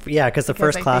everything. Well, because the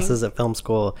first classes at film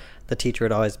school, the teacher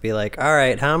would always be like, all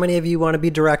right, how many of you want to be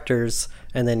directors?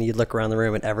 And then you'd look around the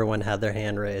room and everyone had their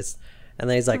hand raised. And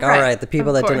then he's like, all right, the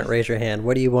people that didn't raise your hand,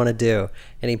 what do you want to do?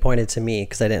 And he pointed to me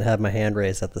because I didn't have my hand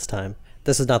raised at this time.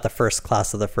 This was not the first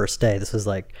class of the first day. This was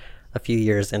like a few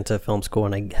years into film school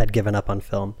and I had given up on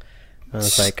film. And I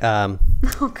was like, oh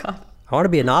God, I want to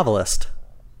be a novelist.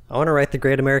 I want to write the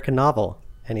great American novel.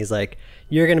 And he's like,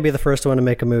 you're going to be the first one to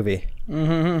make a movie.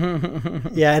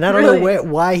 Yeah, and I don't know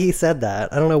why he said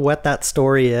that. I don't know what that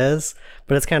story is,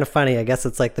 but it's kind of funny. I guess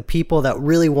it's like the people that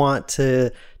really want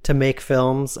to make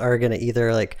films are going to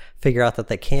either like figure out that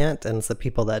they can't, and it's the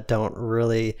people that don't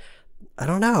really... I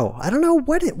don't know.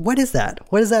 What is that?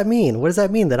 What does that mean? What does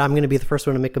that mean that I'm going to be the first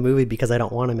one to make a movie because I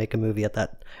don't want to make a movie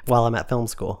while I'm at film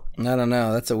school? I don't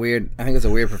know. I think it's a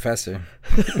weird professor.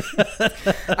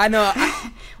 I know.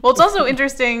 Well, it's also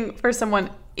interesting for someone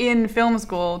in film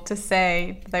school to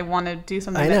say that they want to do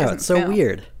something. I know, it's so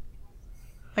weird.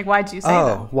 Like, why'd you say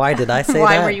that? Oh, why did I say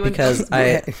why that? Were you because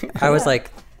I was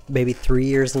like maybe 3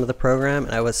 years into the program,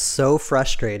 and I was so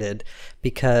frustrated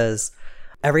because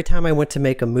every time I went to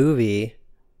make a movie,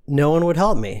 no one would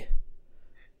help me.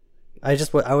 I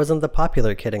wasn't the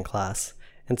popular kid in class.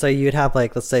 And so you'd have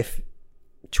like, let's say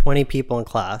 20 people in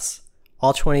class.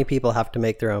 All 20 people have to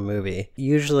make their own movie.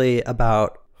 Usually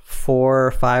about 4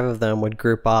 or 5 of them would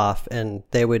group off and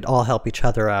they would all help each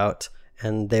other out.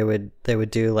 And they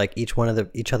would do like each one of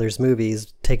each other's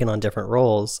movies, taking on different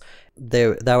roles.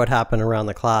 That would happen around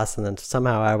the class. And then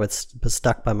somehow I was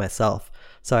stuck by myself.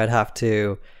 So I'd have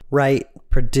to write,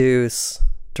 produce,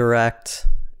 direct,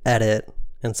 edit,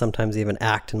 and sometimes even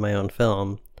act in my own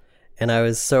film. And I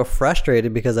was so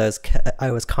frustrated because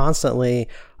I was constantly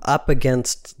up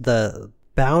against the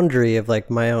boundary of like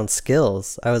my own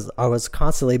skills. I was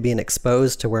constantly being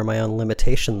exposed to where my own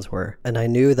limitations were. And I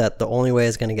knew that the only way I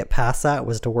was going to get past that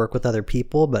was to work with other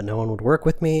people, but no one would work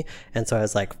with me. And so I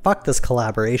was like, fuck this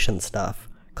collaboration stuff.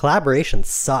 Collaboration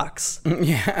sucks.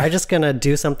 Yeah. I'm just going to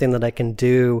do something that I can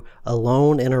do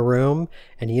alone in a room.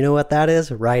 And you know what that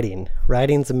is? Writing.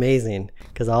 Writing's amazing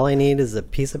because all I need is a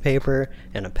piece of paper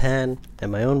and a pen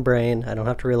and my own brain. I don't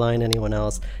have to rely on anyone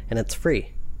else, and it's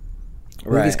free.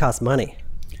 Movies cost money.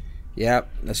 Yep,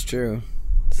 that's true.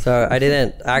 So I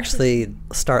didn't actually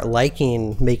start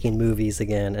liking making movies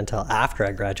again until after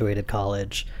I graduated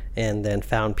college and then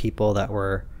found people that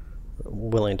were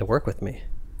willing to work with me.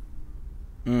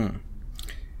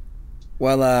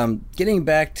 Well, getting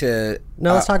back to...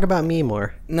 No, let's talk about me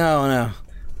more. No.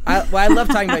 I love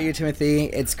talking about you, Timothy.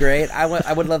 It's great. I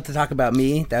would love to talk about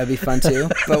me. That would be fun too.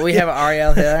 But we have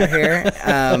Arielle here.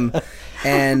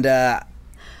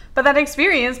 But that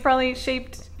experience probably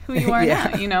shaped who you are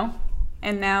Yeah. now, you know?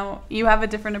 And now you have a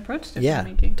different approach to Yeah,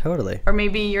 filmmaking. totally. Or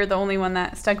maybe you're the only one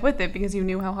that stuck with it because you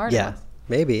knew how hard it Yeah, was.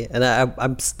 maybe. And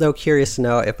I'm so curious to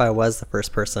know if I was the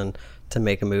first person to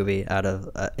make a movie out of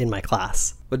in my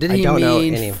class. Well, did he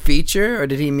mean feature or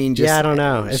did he mean just... Yeah, I don't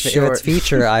know. If it's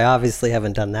feature, I obviously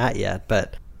haven't done that yet,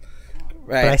 but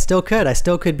I still could. I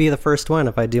still could be the first one.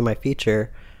 If I do my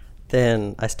feature,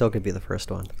 then I still could be the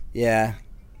first one. Yeah.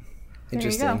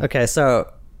 Interesting. Interesting. Okay,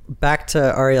 so back to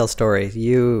Arielle's story.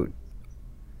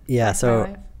 Yeah,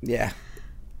 so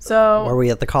are we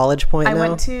at the college point now? I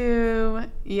went to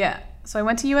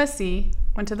USC,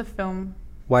 went to the film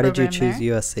Why did you program choose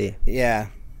there. USC? Yeah.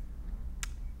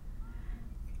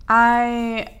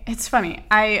 It's funny.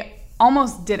 I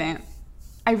almost didn't.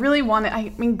 I really wanted,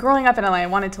 I mean, growing up in LA, I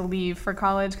wanted to leave for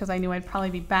college because I knew I'd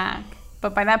probably be back.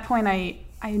 But by that point, I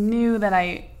knew that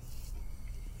I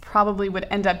probably would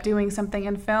end up doing something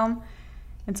in film.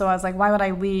 And so I was like, why would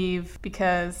I leave?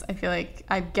 Because I feel like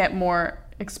I'd get more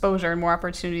exposure and more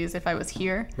opportunities if I was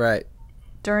here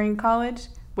during college,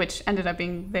 which ended up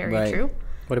being very true.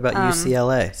 What about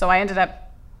UCLA? So I ended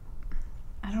up,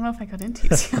 I don't know if I got into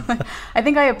UCLA. I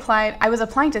think I was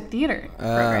applying to theater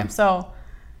programs. So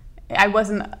I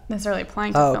wasn't necessarily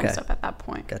applying to film stuff at that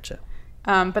point. Gotcha.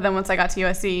 But then once I got to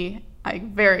USC, I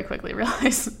very quickly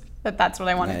realized that that's what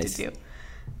I wanted to do.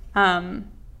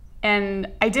 And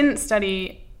I didn't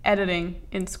study editing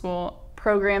in school.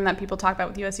 Program that people talk about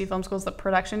with USC Film School is the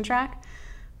production track.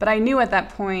 But I knew at that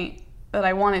point that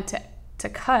I wanted to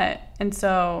cut. And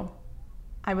so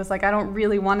I was like, I don't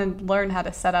really want to learn how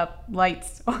to set up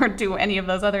lights or do any of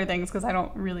those other things because I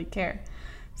don't really care.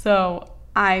 So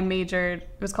I majored,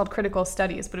 it was called critical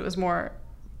studies, but it was more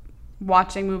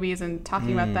watching movies and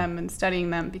talking about them and studying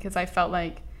them because I felt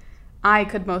like I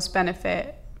could most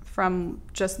benefit from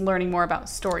just learning more about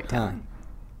storytelling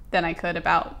than I could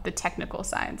about the technical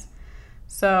sides.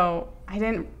 So I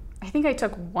think I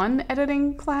took one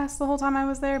editing class the whole time I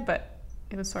was there, but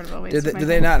it was sort of a waste of my time. Do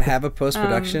they not have a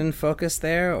post-production focus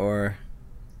there, or?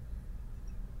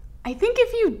 I think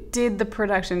if you did the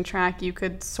production track, you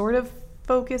could sort of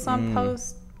focus on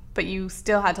post, but you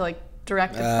still had to like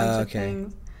direct a bunch of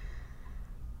things.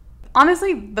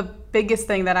 Honestly, the biggest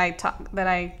thing that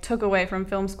I took away from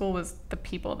film school was the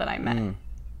people that I met.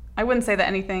 I wouldn't say that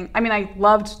anything. I mean, I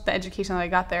loved the education that I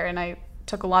got there, and I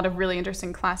took a lot of really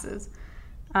interesting classes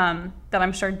that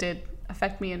I'm sure did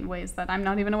affect me in ways that I'm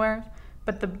not even aware of.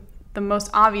 But the most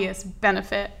obvious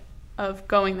benefit of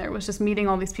going there was just meeting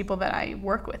all these people that I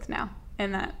work with now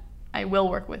and that I will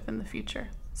work with in the future.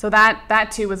 So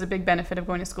that too was a big benefit of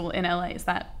going to school in LA, is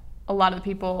that a lot of the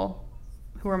people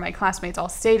who were my classmates all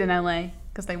stayed in LA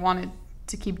because they wanted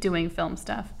to keep doing film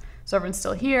stuff. So everyone's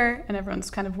still here and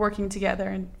everyone's kind of working together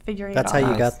and figuring it all out. That's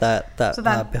how you got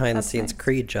that behind the scenes nice.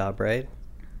 Creed job, right?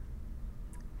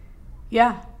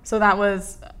 Yeah. So that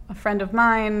was a friend of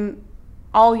mine.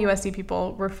 All USC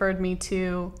people referred me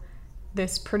to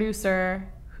this producer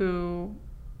who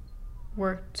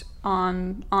worked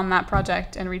on that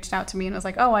project and reached out to me and was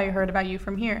like, oh, I heard about you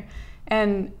from here.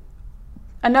 And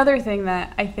another thing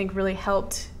that I think really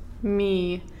helped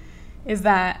me is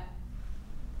that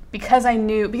because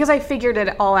I figured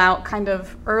it all out kind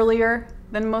of earlier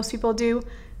than most people do,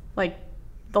 like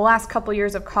the last couple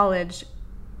years of college,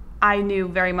 I knew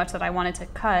very much that I wanted to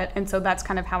cut. And so that's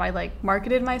kind of how I like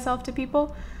marketed myself to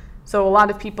people. So a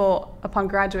lot of people upon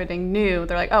graduating knew,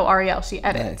 they're like, oh, Arielle, she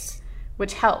edits,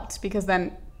 which helped because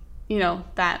then,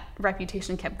 that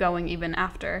reputation kept going even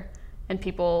after, and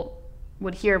people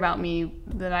would hear about me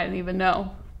that I didn't even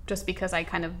know just because I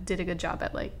kind of did a good job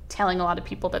at like telling a lot of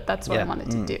people that that's what I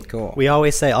wanted to do. Cool. We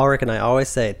always say, Ulrich and I always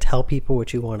say, tell people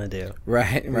what you want to do.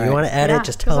 Right. If you want to edit,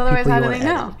 just tell people you want to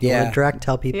edit. You want to direct,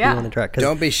 tell people you want to direct.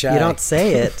 Don't be shy. You don't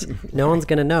say it, no one's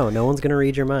going to know. No one's going to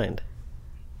read your mind.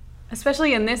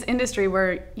 Especially in this industry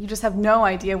where you just have no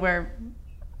idea where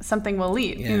something will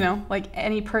lead, you know? Like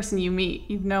any person you meet,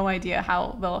 you have no idea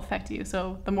how they'll affect you.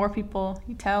 So the more people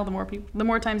you tell, the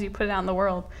more times you put it out in the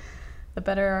world, the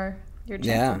better are your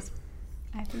chances,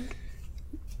 I think.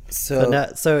 So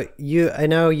I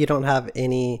know you don't have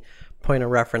any point of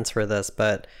reference for this,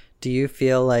 but do you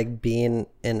feel like being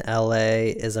in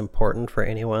LA is important for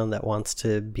anyone that wants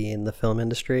to be in the film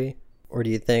industry? Or do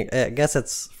you think, I guess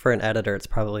it's for an editor, it's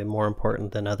probably more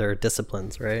important than other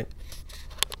disciplines, right?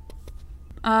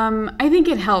 I think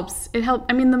it helps.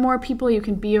 I mean, the more people you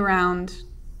can be around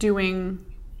doing,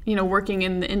 working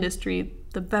in the industry,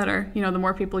 the better. The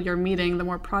more people you're meeting, the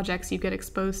more projects you get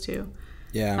exposed to.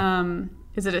 Yeah.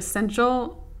 Is it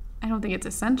essential? I don't think it's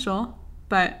essential,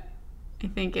 but I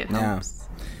think it helps.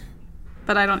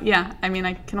 But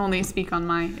I can only speak on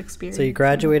my experience. So you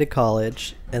graduated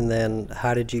college, and then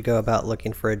how did you go about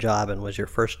looking for a job? And was your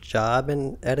first job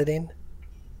in editing?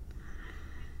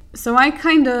 So I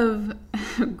kind of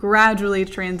gradually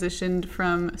transitioned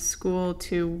from school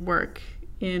to work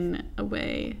in a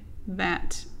way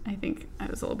that I think I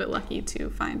was a little bit lucky to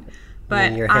find. But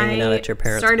and you're hanging out at your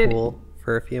parents' pool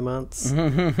for a few months,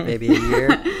 maybe a year.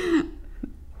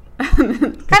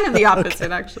 Kind of the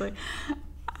opposite, actually.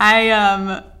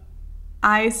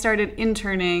 I started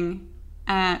interning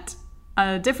at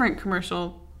a different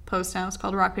commercial post house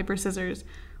called Rock, Paper, Scissors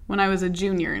when I was a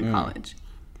junior in college.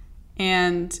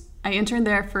 And I interned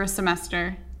there for a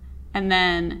semester. And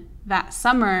then that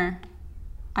summer,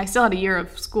 I still had a year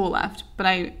of school left, but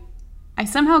I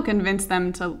somehow convinced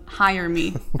them to hire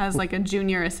me as like a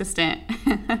junior assistant,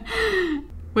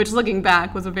 which looking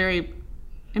back was a very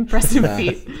impressive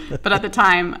feat. But at the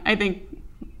time, I think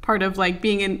part of like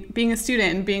being a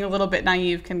student and being a little bit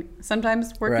naive can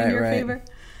sometimes work in your favor.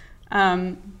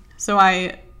 So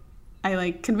I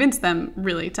like convinced them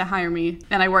really to hire me,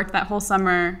 and I worked that whole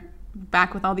summer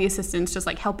back with all the assistants, just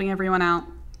like helping everyone out.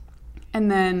 And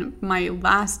then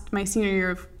my senior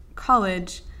year of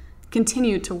college,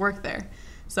 continued to work there.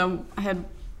 So I had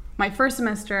my first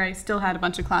semester, I still had a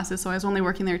bunch of classes, so I was only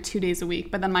working there 2 days a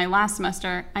week. But then my last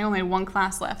semester, I only had one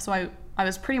class left, so I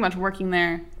was pretty much working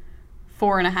there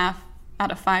 4.5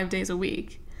 out of 5 days a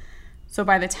week. So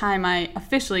by the time I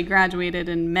officially graduated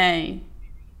in May,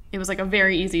 it was like a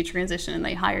very easy transition, and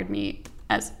they hired me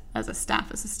as a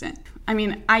staff assistant. I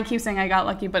mean, I keep saying I got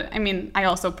lucky, but I mean, I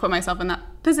also put myself in that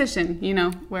position,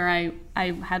 where I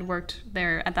had worked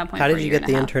there at that point. How did you get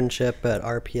the internship at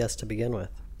RPS to begin with?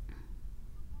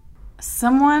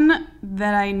 Someone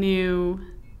that I knew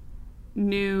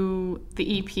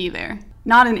the EP there.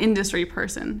 Not an industry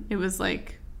person. It was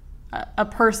like a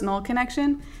personal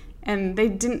connection, and they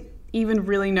didn't even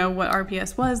really know what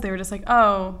RPS was. They were just like,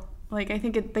 oh, like, I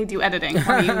think they do editing.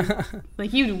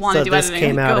 You want to do editing. So this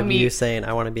came out of you saying,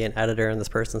 I want to be an editor, and this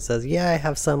person says, yeah, I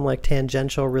have some like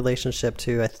tangential relationship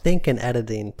to, I think, an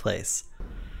editing place.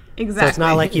 Exactly. So it's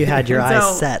not like you had your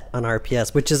eyes set on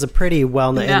RPS, which is a pretty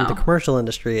well-known, in the commercial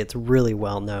industry, it's really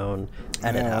well-known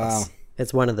edit house. Wow.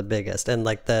 It's one of the biggest. And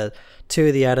like the two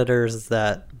of the editors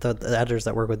the editors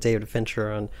that work with David Fincher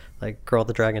on like Girl with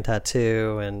the Dragon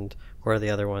Tattoo, and where are the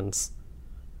other ones?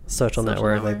 Social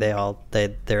Network. Like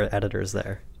they're editors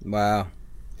there. Wow.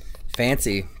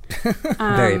 Fancy.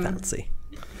 Very fancy.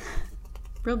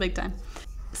 Real big time.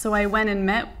 So I went and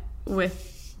met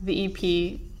with the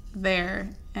EP there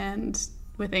and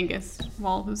with Angus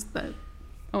Wall, who's the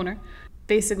owner.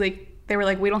 Basically, they were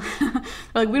like, we don't have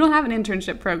an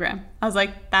internship program. I was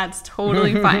like, that's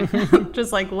totally fine.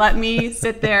 Just like, let me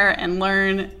sit there and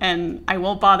learn, and I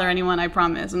won't bother anyone, I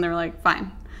promise. And they were like,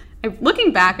 fine.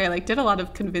 Looking back, I did a lot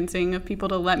of convincing of people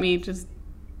to let me just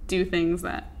do things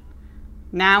that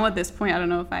now at this point, I don't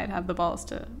know if I'd have the balls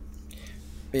to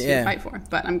fight for,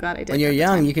 but I'm glad I did. When you're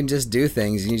young, you can just do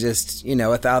things. You just,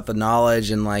 without the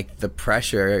knowledge and like the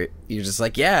pressure, you're just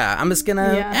like, yeah, I'm just gonna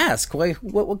ask.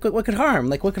 What could harm?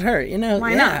 Like, what could hurt?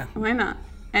 Why not? Why not?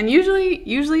 And usually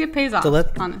it pays off. So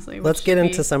honestly, let's get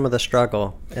into some of the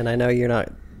struggle. And I know you're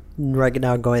not right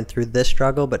now going through this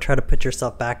struggle, but try to put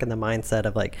yourself back in the mindset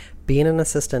of like being an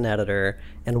assistant editor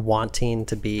and wanting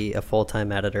to be a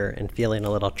full-time editor and feeling a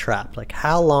little trapped. Like,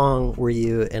 how long were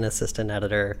you an assistant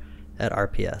editor at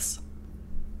RPS?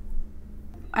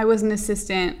 I was an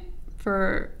assistant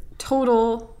for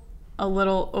total a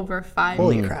little over 5 years.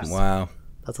 Holy crap. Wow.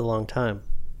 That's a long time.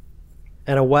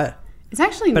 And at what? It's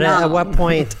actually but not. At what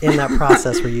point in that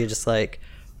process were you just like,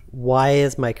 why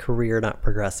is my career not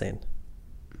progressing?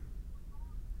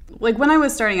 Like when I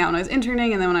was starting out, when I was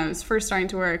interning, and then when I was first starting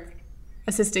to work,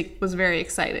 assisting was very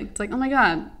exciting. It's like, oh my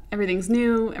God, everything's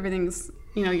new, everything's,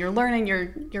 you're learning,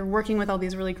 you're working with all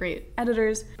these really great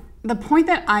editors. The point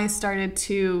that I started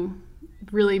to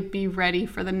really be ready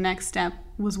for the next step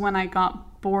was when I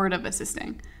got bored of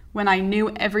assisting, when I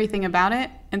knew everything about it,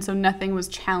 and so nothing was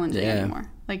challenging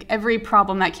anymore. Like every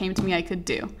problem that came to me, I could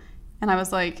do. And I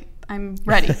was like, I'm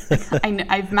ready.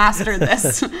 I've mastered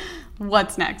this.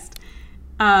 What's next?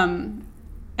 And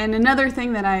another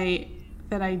thing that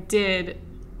I did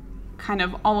kind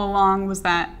of all along was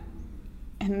that,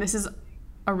 and this is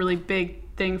a really big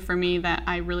thing for me that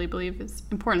I really believe is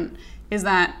important, is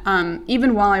that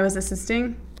even while I was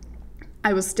assisting,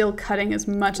 I was still cutting as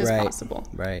much as possible.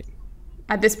 Right.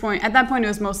 At that point, it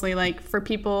was mostly like for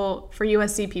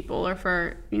USC people, or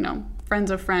for, friends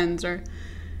of friends, or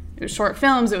it was short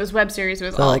films, it was web series, it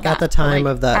was so all like that. At the time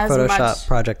of that Photoshop much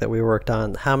project that we worked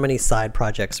on, how many side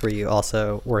projects were you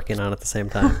also working on at the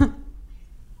same time?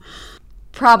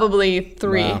 Probably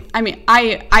 3. Wow. I mean,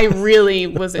 I really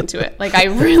was into it. Like I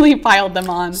really piled them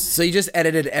on. So you just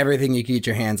edited everything you could get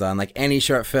your hands on, like any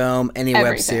short film, any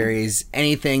web series,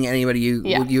 anything anybody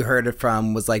you heard it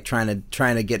from was like trying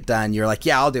to get done. You're like,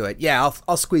 yeah, I'll do it. Yeah,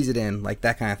 I'll squeeze it in, like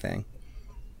that kind of thing.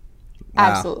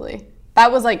 Wow. Absolutely.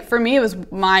 That was like, for me, it was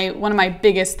one of my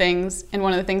biggest things, and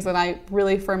one of the things that I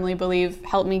really firmly believe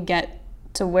helped me get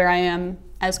to where I am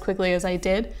as quickly as I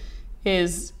did,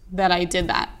 is that I did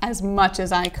that as much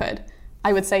as I could.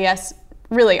 I would say yes.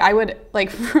 Really, I would, like,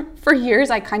 for years,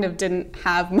 I kind of didn't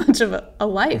have much of a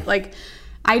life. Like,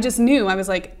 I just knew, I was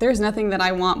like, there's nothing that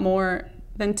I want more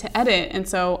than to edit, and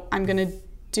so I'm going to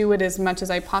do it as much as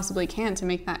I possibly can to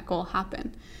make that goal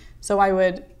happen. So I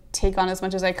would take on as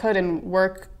much as I could and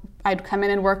work. I'd come in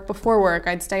and work before work.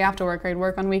 I'd stay after work. I'd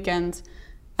work on weekends,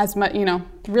 as much,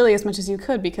 really as much as you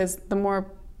could, because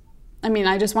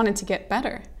I just wanted to get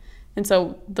better. And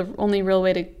so the only real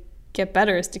way to get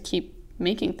better is to keep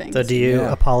making things. So do you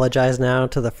apologize now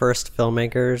to the first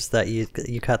filmmakers that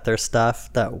you cut their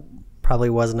stuff that probably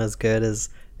wasn't as good as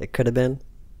it could have been?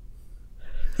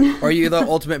 Or are you the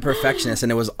ultimate perfectionist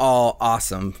and it was all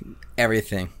awesome,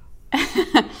 everything?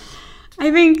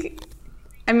 I think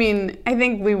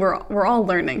we're all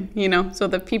learning, So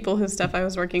the people whose stuff I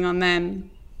was working on then,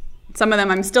 some of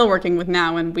them I'm still working with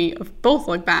now, and we both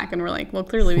look back and we're like, well,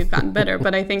 clearly we've gotten better.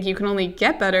 But I think you can only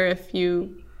get better if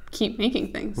you keep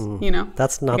making things,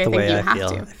 That's not the way I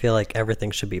feel. I feel like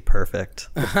everything should be perfect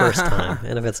the first time.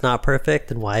 And if it's not perfect,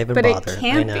 then why even bother? It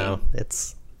can't I know. be.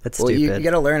 It's well, stupid. you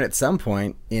got to learn at some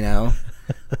point,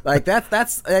 Like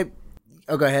that's oh,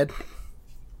 go ahead.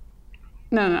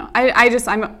 No.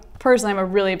 I'm a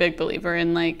really big believer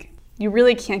in, like, you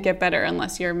really can't get better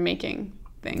unless you're making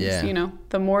things.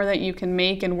 The more that you can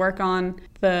make and work on,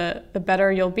 the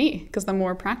better you'll be, because the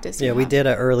more practice you have. We did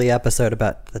an early episode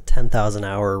about the 10,000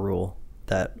 hour rule,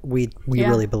 that we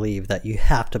really believe that you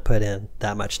have to put in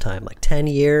that much time, like 10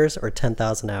 years or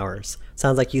 10,000 hours.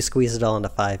 Sounds like you squeezed it all into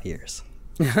 5 years.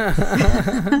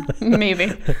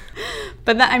 Maybe.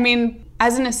 But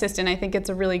as an assistant, I think it's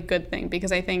a really good thing,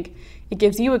 because I think it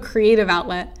gives you a creative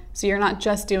outlet, so you're not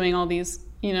just doing all these,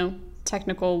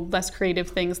 technical, less creative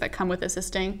things that come with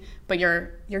assisting, but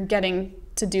you're getting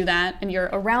to do that, and you're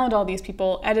around all these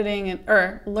people editing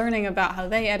or learning about how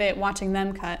they edit, watching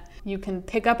them cut. You can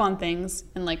pick up on things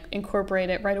and, like, incorporate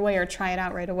it right away or try it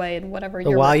out right away and whatever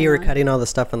you're While you were on. Cutting all the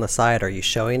stuff on the side, are you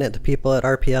showing it to people at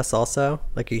RPS also?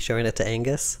 Like, are you showing it to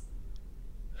Angus?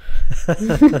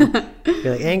 You're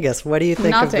like, Angus, what do you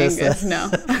think of this? Angus, no.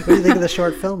 What do you think of the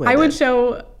short film? I would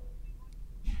show.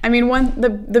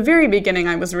 The very beginning,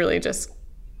 I was really just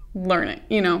learning,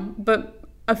 But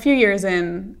a few years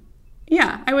in,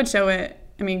 I would show it.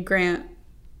 Grant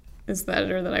is the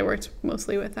editor that I worked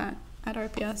mostly with at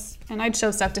RPS, and I'd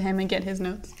show stuff to him and get his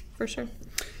notes for sure.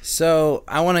 So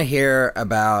I want to hear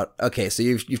about. Okay, so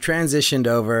you've transitioned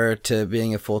over to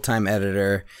being a full-time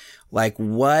editor. Like,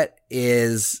 what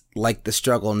is, like, the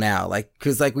struggle now? Like,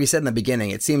 because like we said in the beginning,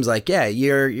 it seems like,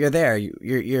 you're there,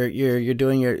 you're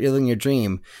doing your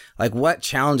dream. Like, what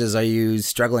challenges are you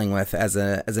struggling with as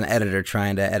an editor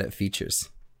trying to edit features?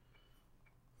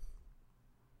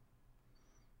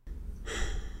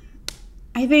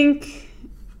 I think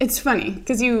it's funny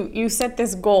because you set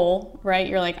this goal, right?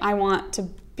 You're like, I want to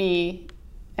be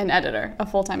an editor, a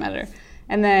full-time editor,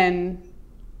 and then.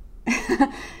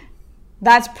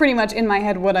 That's pretty much in my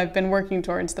head what I've been working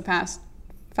towards the past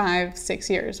 5-6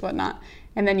 years, whatnot.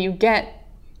 And then you get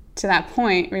to that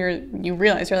point where you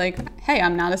realize, you're like, hey,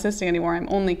 I'm not assisting anymore. I'm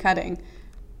only cutting.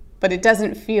 But it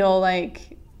doesn't feel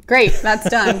like great, that's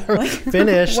done. Like,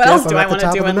 Finished. What Yep, else do I'm I at the want to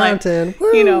top do of in the life? mountain.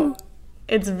 You know,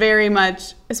 it's very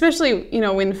much, especially,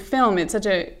 in film, it's such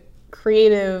a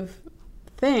creative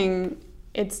thing.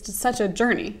 It's just such a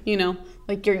journey,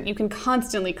 like you can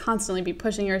constantly be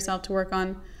pushing yourself to work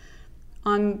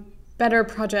on better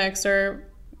projects or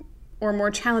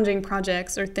more challenging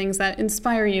projects or things that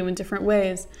inspire you in different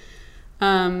ways.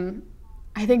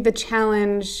 I think the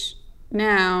challenge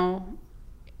now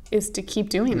is to keep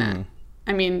doing that.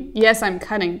 I mean, yes, I'm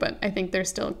cutting, but I think there's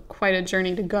still quite a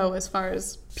journey to go as far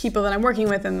as people that I'm working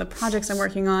with and the projects I'm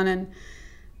working on. And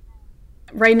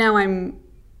right now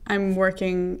I'm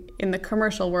working in the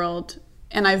commercial world,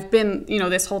 and I've been,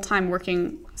 this whole time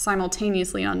working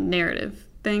simultaneously on narrative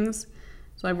things.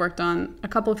 So I've worked on a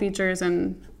couple of features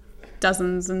and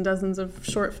dozens of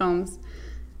short films,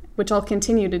 which I'll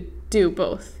continue to do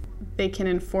both. They can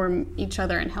inform each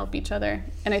other and help each other.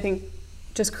 And I think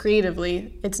just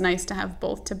creatively, it's nice to have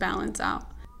both to balance out.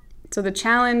 So the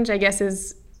challenge, I guess,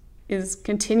 is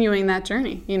continuing that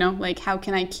journey, like how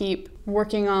can I keep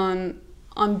working on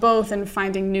both and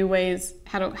finding new ways?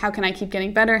 How can I keep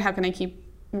getting better? How can I keep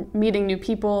meeting new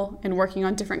people and working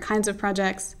on different kinds of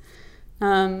projects?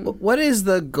 What is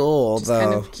the goal, though?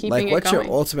 Kind of keeping it what's going.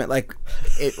 your ultimate,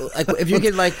 if you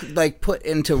could like put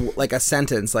into like a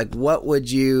sentence, like what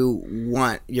would you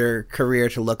want your career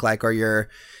to look like, or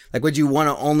would you want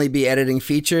to only be editing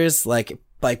features, like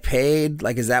paid?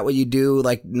 Like, is that what you do,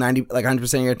 like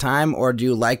 100% of your time, or do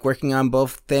you like working on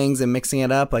both things and mixing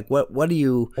it up? Like, what do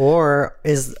you? Or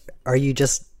are you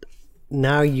just,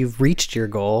 now you've reached your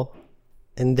goal,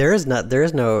 and there is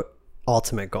no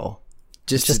ultimate goal.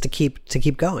 Just to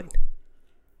keep going.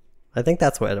 I think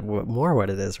that's what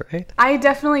it is, right? I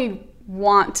definitely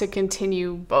want to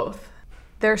continue both.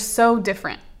 They're so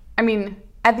different. I mean,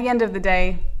 at the end of the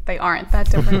day, they aren't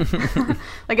that different.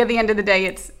 Like at the end of the day,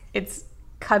 it's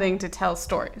cutting to tell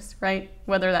stories, right?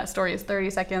 Whether that story is 30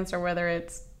 seconds or whether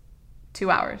it's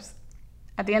 2 hours.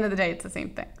 At the end of the day, it's the same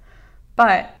thing.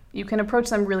 But you can approach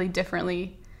them really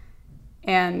differently.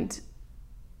 And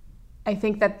I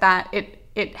think that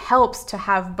it helps to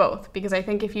have both, because I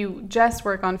think if you just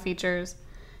work on features,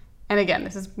 and again,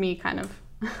 this is me kind of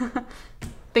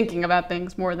thinking about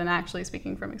things more than actually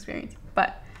speaking from experience,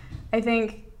 but I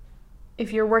think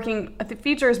if you're working, the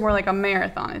feature is more like a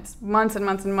marathon. It's months and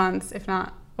months and months, if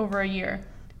not over a year,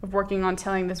 of working on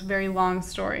telling this very long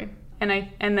story.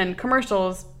 And then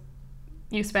commercials,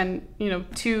 you spend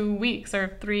 2 weeks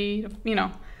or 3,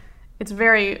 it's a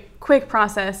very quick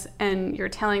process, and you're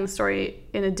telling the story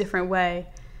in a different way.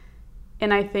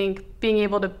 And I think being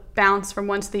able to bounce from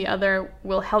one to the other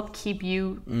will help keep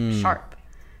you sharp.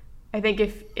 I think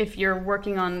if you're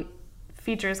working on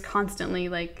features constantly,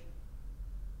 like,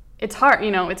 it's hard,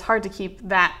 it's hard to keep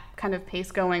that kind of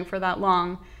pace going for that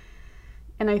long.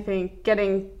 And I think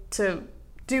getting to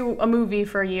do a movie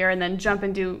for a year and then jump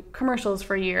and do commercials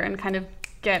for a year and kind of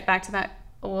get back to that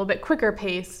a little bit quicker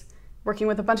pace, working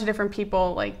with a bunch of different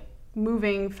people, like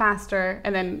moving faster,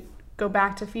 and then go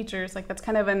back to features, like that's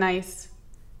kind of a nice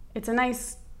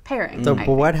pairing. So,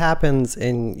 but what happens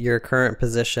in your current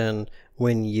position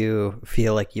when you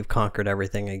feel like you've conquered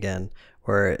everything again?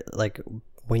 Or like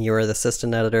when you were the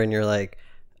assistant editor and you're like,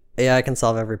 yeah, I can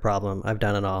solve every problem. I've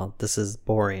done it all. This is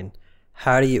boring.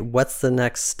 What's the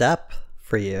next step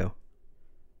for you?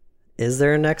 Is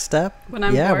there a next step? When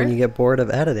I'm bored? When you get bored of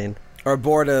editing. Or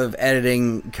bored of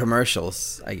editing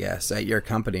commercials, I guess, at your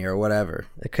company or whatever.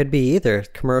 It could be either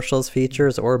commercials,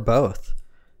 features, or both.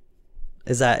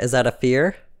 Is that a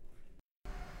fear?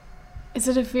 Is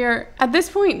it a fear? At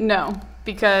this point, no,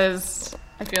 because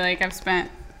I feel like I've spent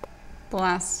the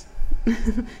last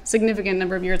significant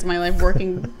number of years of my life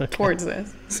working towards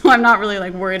this, so I'm not really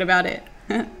like worried about it.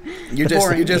 You're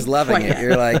just loving it.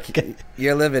 You're like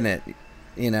you're living it,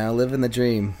 living the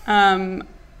dream.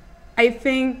 I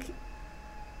think,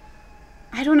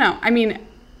 I don't know. I mean,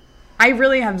 I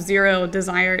really have zero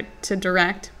desire to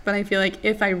direct, but I feel like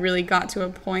if I really got to a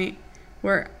point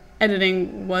where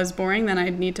editing was boring, then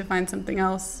I'd need to find something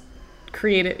else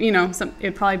creative.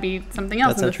 It'd probably be something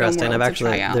else. That's in the film interesting. world to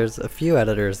try out. There's a few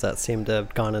editors that seem to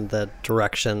have gone in the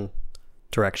directing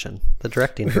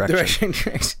direction.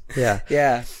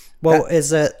 Yeah. Well,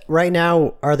 is it right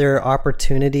now, are there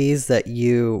opportunities that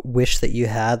you wish that you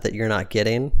had that you're not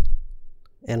getting?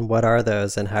 And what are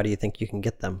those, and how do you think you can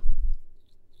get them?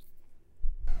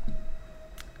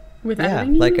 With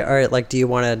editing? Like, all right, like, do you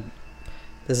want to,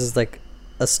 this is like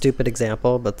a stupid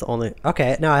example, but the only,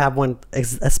 okay, now I have one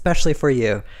especially for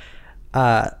you.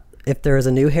 If there is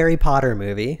a new Harry Potter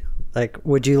movie, like,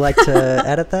 would you like to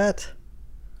edit that?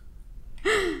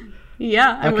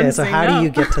 Yeah. I Okay, wouldn't so say how no. do you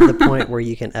get to the point where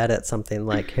you can edit something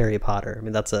like Harry Potter? I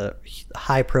mean, that's a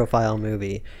high profile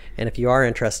movie. And if you are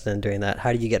interested in doing that,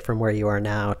 how do you get from where you are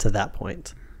now to that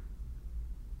point?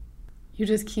 You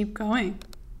just keep going.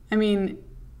 I mean,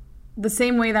 the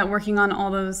same way that working on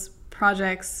all those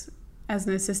projects as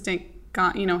an assistant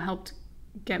helped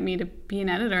get me to be an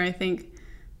editor, I think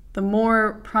the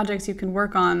more projects you can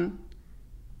work on,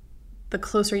 the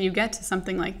closer you get to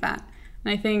something like that.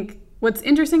 And I think what's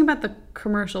interesting about the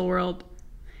commercial world,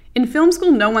 in film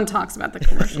school, no one talks about the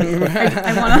commercial world.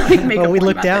 I want to make a we point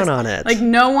look about down this. on it. Like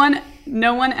no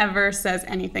one ever says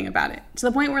anything about it. To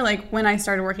the point where like when I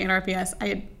started working at RPS,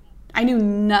 I knew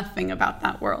nothing about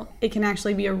that world. It can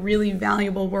actually be a really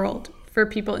valuable world for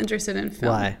people interested in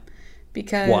film. Why?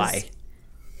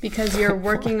 Because you're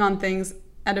working on things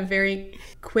at a very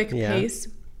quick pace,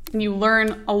 and you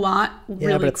learn a lot really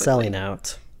quickly. But it's selling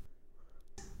out.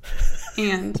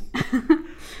 And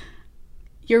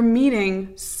you're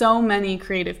meeting so many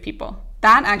creative people.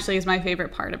 That actually is my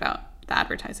favorite part about the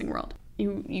advertising world.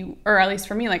 You or at least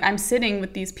for me, like I'm sitting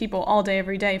with these people all day,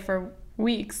 every day for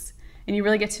weeks, and you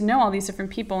really get to know all these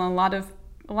different people. And a lot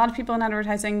of people in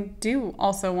advertising do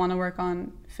also want to work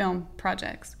on film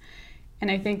projects. And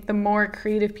I think the more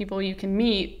creative people you can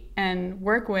meet and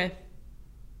work with,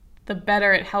 the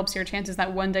better it helps your chances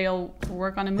that one day you'll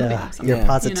work on a movie. Your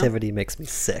positivity makes me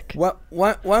sick.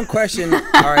 One question,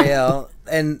 Arielle,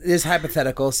 and this is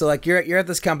hypothetical. So, like, you're at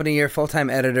this company, you're a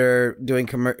full-time editor doing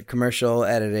commercial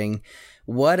editing.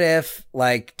 What if,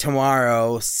 like,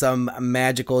 tomorrow some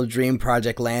magical dream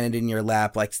project landed in your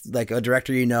lap, like a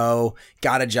director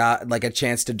got a job, like a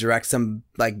chance to direct some,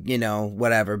 like,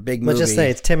 whatever, big movie? Let's just say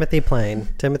it's Timothy Plain.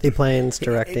 Timothy Plain's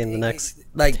directing the next,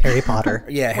 like, Harry Potter.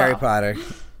 Yeah, Harry Potter.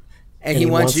 And he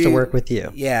wants to work with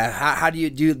you. Yeah. How do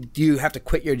you have to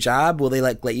quit your job? Will they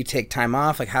like let you take time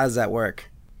off? Like, how does that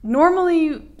work?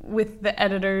 Normally with the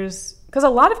editors, because a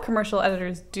lot of commercial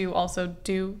editors do also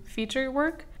do feature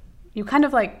work, you kind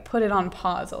of like put it on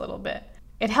pause a little bit.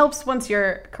 It helps once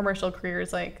your commercial career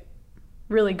is like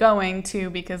really going too,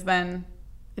 because then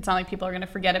it's not like people are going to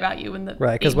forget about you in the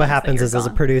right. Because what happens is, as a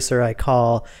producer, I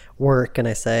call work and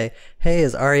I say, "Hey,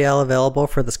 is Arielle available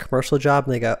for this commercial job?"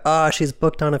 And they go, "Oh, she's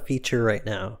booked on a feature right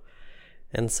now."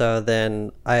 And so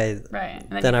then I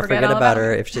forget about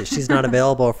her. If she's not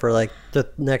available for like the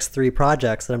next 3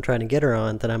 projects that I'm trying to get her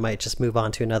on, then I might just move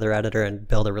on to another editor and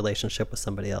build a relationship with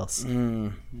somebody else.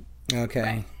 Okay.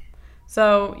 Right.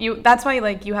 So that's why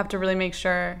like you have to really make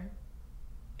sure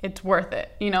it's worth it.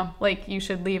 Like you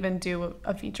should leave and do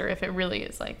a feature if it really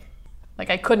is like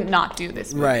I couldn't not do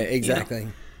this movie. Right. Exactly.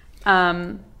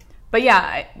 But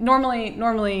yeah,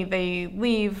 normally they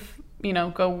leave.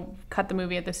 Go cut the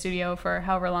movie at the studio for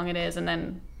however long it is, and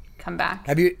then come back.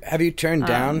 Have you turned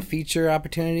down feature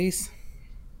opportunities?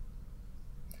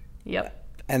 Yep.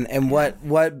 And what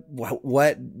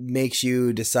makes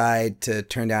you decide to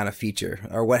turn down a feature,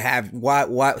 or what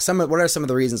are some of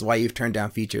the reasons why you've turned down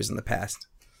features in the past?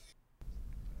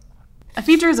 A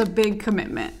feature is a big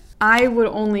commitment. I would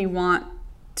only want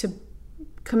to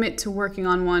commit to working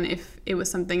on one if it was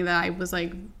something that I was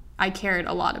like I cared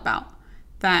a lot about.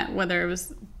 That whether it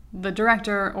was the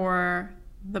director or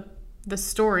the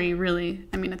story, really,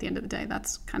 I mean, at the end of the day,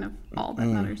 that's kind of all that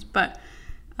matters. But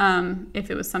if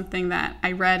it was something that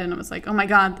I read and it was like, oh my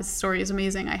God, this story is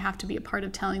amazing, I have to be a part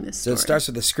of telling this story. So it starts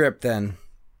with the script then.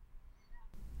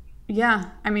 Yeah,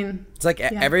 I mean... It's like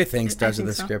everything starts with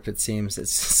the script, it seems.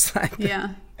 It's just like...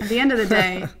 Yeah. At the end of the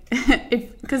day,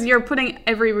 because you're putting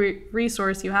every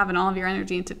resource you have and all of your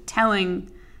energy into telling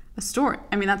a story.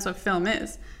 I mean, that's what film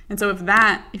is. And so if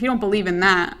you don't believe in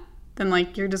that, then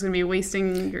like you're just going to be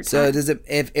wasting your time. So does it,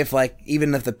 if like,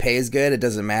 even if the pay is good, it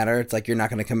doesn't matter? It's like you're not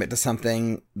going to commit to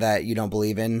something that you don't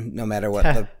believe in, no matter what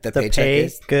the paycheck pay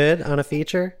is? Good on a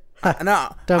feature?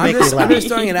 No, Don't I'm make me laugh. I'm just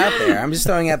throwing it out there. I'm just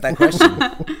throwing out that question.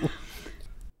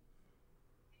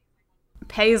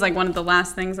 Pay is like one of the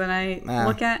last things that I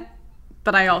look at,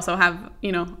 but I also have,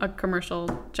 a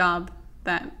commercial job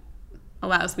that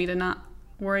allows me to not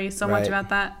worry so much about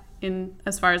that in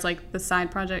as far as like the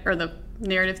side project or the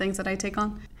narrative things that I take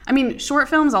on. I mean, short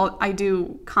films I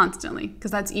do constantly because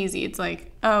that's easy. It's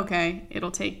like, oh, okay, it'll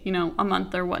take, a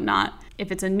month or whatnot.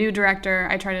 If it's a new director,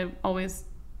 I try to always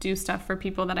do stuff for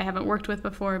people that I haven't worked with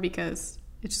before because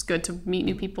it's just good to meet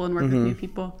new people and work with new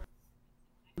people.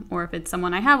 Or if it's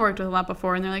someone I have worked with a lot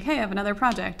before and they're like, hey, I have another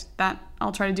project, that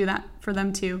I'll try to do that for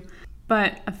them too.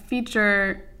 But a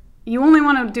feature, you only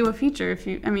want to do a feature if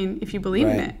you believe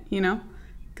in it,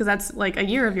 because that's like a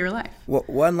year of your life. Well,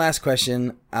 one last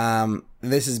question.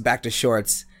 This is back to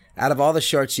shorts. Out of all the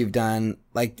shorts you've done,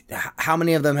 like how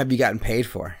many of them have you gotten paid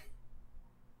for?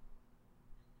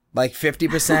 Like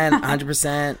 50%,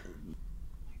 100%?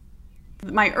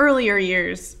 My earlier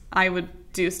years, I would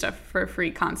do stuff for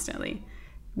free constantly.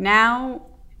 Now,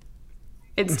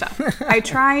 it's tough. I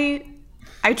try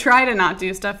to not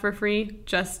do stuff for free,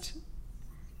 just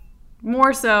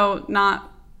more so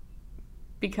not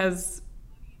because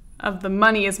of the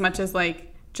money as much as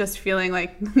like just feeling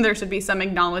like there should be some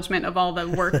acknowledgement of all the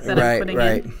work that I'm putting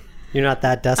in. You're not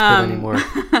that desperate anymore.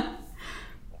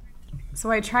 So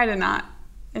I try to not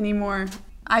anymore.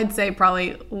 I'd say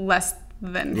probably less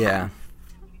than half.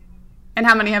 And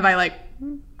how many have I like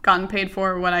gotten paid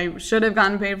for what I should have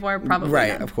gotten paid for? Probably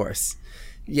none. Of course.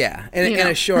 Yeah. And in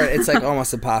a short, it's like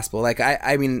almost impossible. Like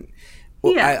I mean,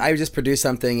 I just produced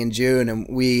something in June, and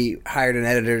we hired an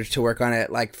editor to work on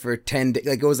it like for 10 days.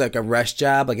 Like it was like a rush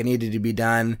job. Like it needed to be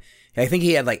done. I think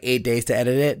he had like 8 days to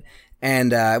edit it.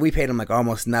 And we paid him like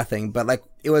almost nothing. But like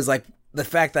it was like the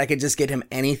fact that I could just get him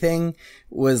anything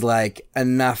was like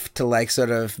enough to like sort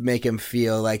of make him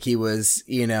feel like he was,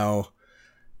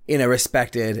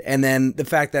 respected. And then the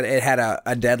fact that it had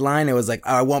a deadline, it was like,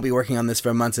 oh, I won't be working on this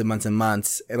for months and months and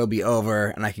months. It'll be over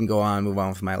and I can go on, move on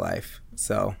with my life.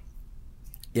 So,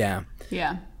 yeah.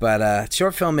 Yeah. But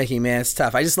short filmmaking, man, it's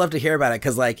tough. I just love to hear about it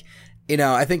because, like,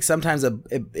 I think sometimes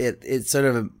it's sort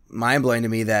of mind-blowing to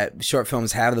me that short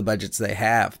films have the budgets they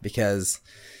have because,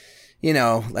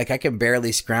 like I could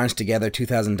barely scrounge together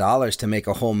 $2,000 to make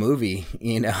a whole movie,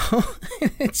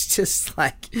 It's just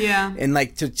like, and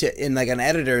like and like an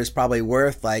editor is probably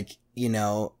worth like,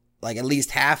 like at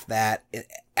least half that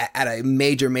at a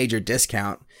major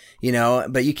discount,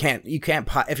 but you can't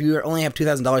if you only have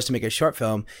 $2,000 to make a short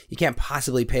film, you can't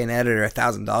possibly pay an editor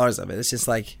 $1,000 of it. It's just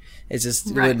like, it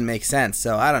wouldn't make sense.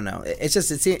 So I don't know. It's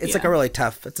just, it's like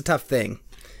it's a tough thing,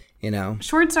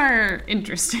 Shorts are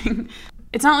interesting.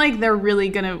 It's not like they're really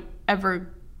going to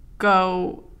ever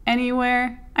go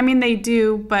anywhere. I mean, they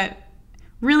do, but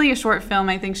really a short film,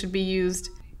 I think, should be used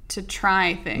to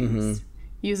try things. Mm-hmm.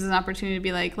 Used as an opportunity to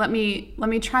be like, let me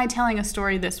try telling a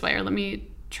story this way, or let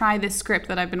me try this script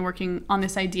that I've been working on,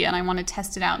 this idea, and I want to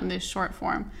test it out in this short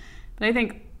form. But I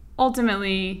think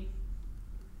ultimately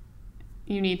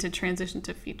you need to transition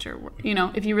to feature work,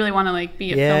 if you really want to like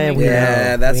be a filmmaker.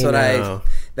 Yeah, that's what know.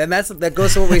 Then that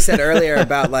goes to what we said earlier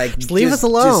about like just leave us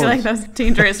alone. I feel like those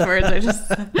dangerous words. I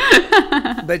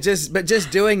just but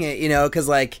just doing it, because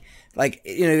like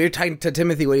you're talking to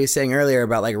Timothy what he was saying earlier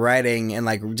about like writing and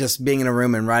like just being in a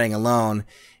room and writing alone.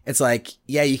 It's like,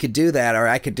 yeah, you could do that, or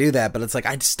I could do that, but it's like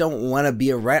I just don't want to be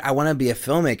a writer. I want to be a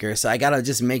filmmaker, so I gotta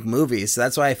just make movies. So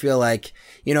that's why I feel like,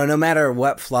 no matter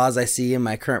what flaws I see in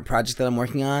my current project that I'm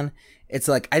working on, it's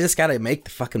like I just gotta make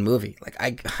the fucking movie. Like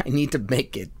I need to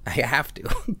make it. I have to.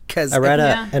 Because I read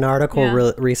an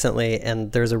article recently,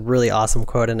 and there's a really awesome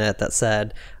quote in it that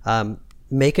said,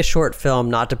 "Make a short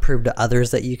film not to prove to others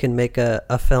that you can make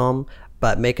a film,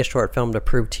 but make a short film to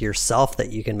prove to yourself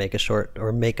that you can make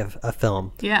a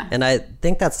film." Yeah. And I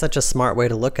think that's such a smart way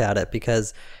to look at it,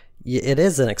 because it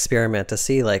is an experiment to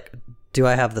see, like, do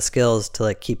I have the skills to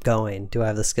like keep going? Do I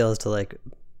have the skills to like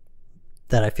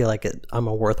that I feel like I'm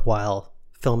a worthwhile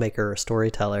filmmaker or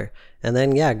storyteller? And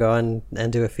then go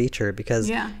and do a feature, because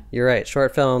you're right,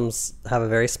 short films have a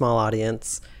very small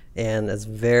audience, and as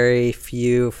very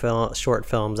few short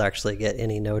films actually get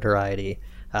any notoriety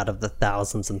out of the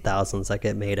thousands and thousands that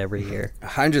get made every year.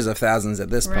 Hundreds of thousands at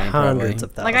this point. Hundreds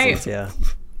of thousands,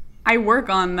 I work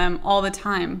on them all the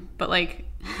time, but like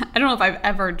I don't know if I've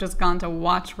ever just gone to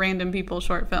watch random people's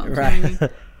short films. Right. You know what I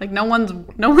mean? Like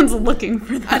no one's looking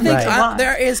for that. I think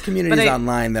there is communities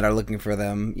online that are looking for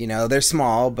them. They're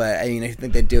small, but I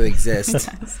think they do exist.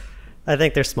 Yes. I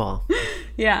think they're small.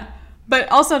 Yeah. But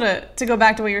also to go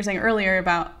back to what you were saying earlier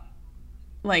about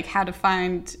like how to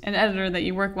find an editor that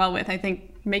you work well with, I think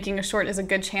making a short is a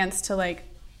good chance to like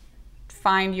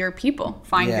find your people,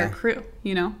 find your crew,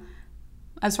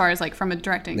 as far as like from a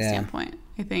directing standpoint.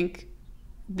 I think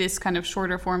this kind of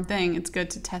shorter form thing, it's good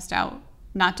to test out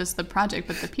not just the project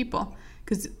but the people,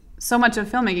 because so much of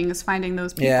filmmaking is finding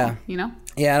those people. I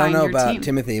don't know about team.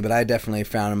 Timothy, but I definitely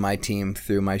found my team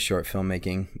through my short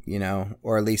filmmaking,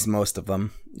 or at least most of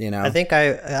them. I think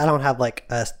I don't have like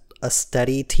a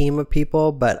steady team of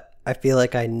people, but I feel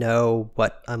like I know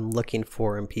what I'm looking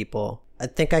for in people. I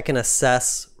think I can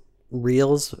assess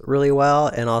reels really well,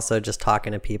 and also just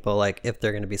talking to people, like if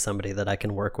they're going to be somebody that I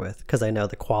can work with, because I know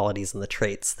the qualities and the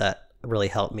traits that really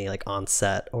help me like on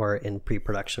set or in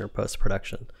pre-production or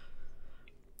post-production.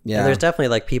 And there's definitely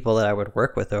like people that I would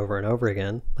work with over and over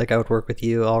again. Like I would work with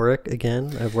you, Ulrich,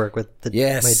 again. I've worked with my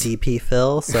DP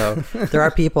Phil. So there are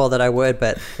people that I would,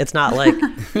 but it's not like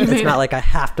I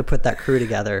have to put that crew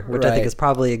together, which I think is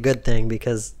probably a good thing,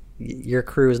 because your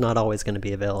crew is not always going to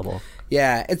be available.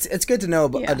 Yeah, it's good to know a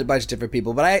bunch of different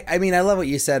people. But I mean, I love what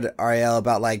you said, Arielle,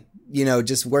 about like, you know,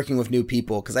 just working with new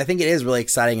people, because I think it is really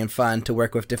exciting and fun to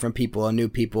work with different people and new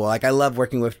people. Like, I love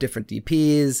working with different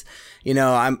DPs. You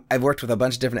know, I've worked with a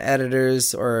bunch of different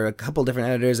editors, or a couple different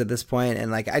editors at this point, and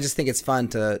like, I just think it's fun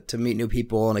to meet new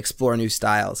people and explore new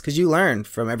styles, because you learn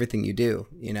from everything you do,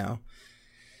 you know.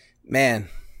 Man.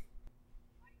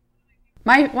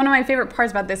 One of my favorite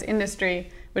parts about this industry,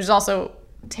 which is also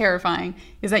terrifying,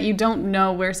 is that you don't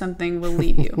know where something will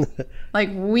lead you. Like,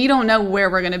 we don't know where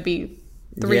we're going to be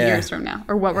 3 years from now,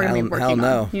 or what we're going to be working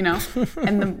on, you know?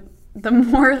 And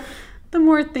the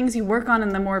more things you work on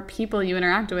and the more people you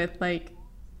interact with, like,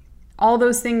 all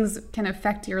those things can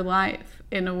affect your life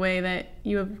in a way that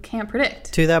you can't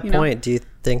predict. To that point, do you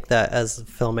think that as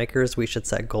filmmakers we should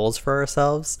set goals for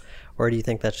ourselves, or do you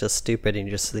think that's just stupid and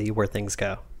you just see where things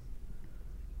go?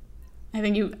 I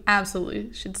think you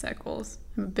absolutely should set goals.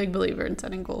 I'm a big believer in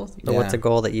setting goals. So what's a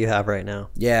goal that you have right now?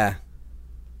 Yeah.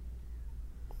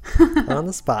 On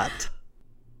the spot.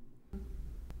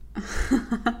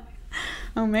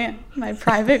 Oh man, my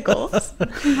private goals.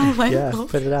 My life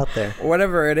goals. Put it out there.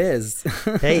 Whatever it is.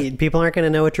 Hey, people aren't going to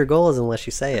know what your goal is unless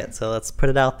you say it. So let's put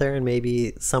it out there, and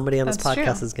maybe somebody on this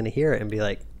podcast is going to hear it and be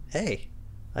like, hey,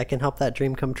 I can help that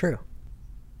dream come true.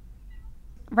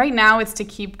 Right now, it's to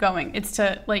keep going. It's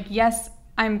to, like, yes,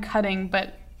 I'm cutting,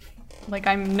 but like,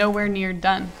 I'm nowhere near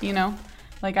done, you know?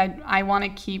 Like, I want to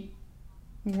keep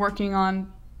working on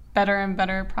better and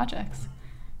better projects.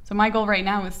 So my goal right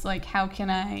now is like, how can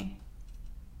I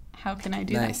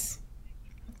do Nice. that?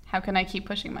 How can I keep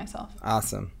pushing myself?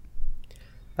 Awesome.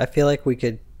 I feel like we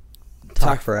could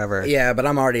talk forever. Yeah, but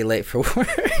I'm already late for work.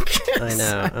 I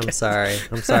know. I'm sorry.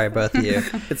 I'm sorry, both of you.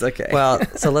 It's okay. Well,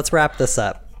 so let's wrap this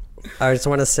up. I just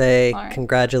want to say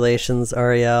congratulations,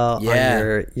 Arielle,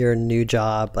 on your new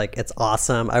job. Like, it's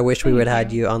awesome. I wish we would have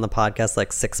had you on the podcast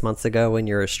like 6 months ago when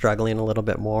you were struggling a little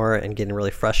bit more and getting really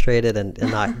frustrated and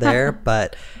not there.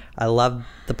 But I love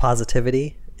the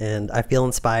positivity, and I feel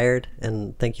inspired.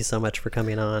 And thank you so much for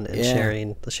coming on and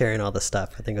sharing all this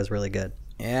stuff. I think it was really good.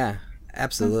 Yeah,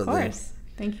 absolutely. Of course.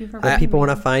 Thank you for If people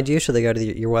want to find you, should they go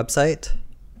to your website?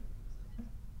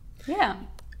 Yeah.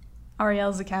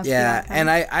 Arielle Zakowski. Yeah, and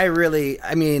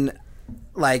I mean,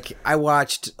 like, I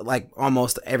watched like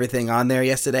almost everything on there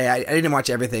yesterday. I didn't watch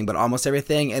everything, but almost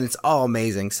everything, and it's all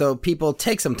amazing. So people,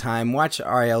 take some time, watch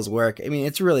Arielle's work. I mean,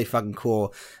 it's really fucking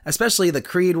cool, especially the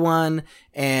Creed one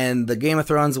and the Game of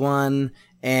Thrones one,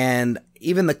 and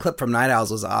even the clip from Night Owls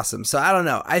was awesome. So I don't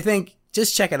know. I think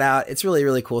just check it out. It's really,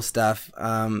 really cool stuff.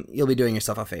 You'll be doing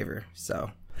yourself a favor. So,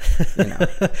 you know.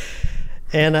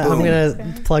 And I'm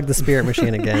going to plug the Spirit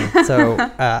Machine again. So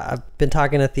I've been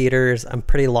talking to theaters. I'm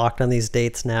pretty locked on these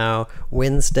dates now.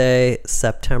 Wednesday,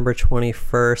 September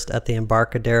 21st at the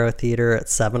Embarcadero Theater at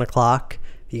 7 o'clock.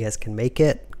 If you guys can make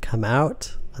it, come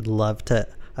out. I'd love to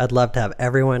have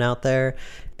everyone out there.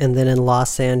 And then in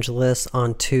Los Angeles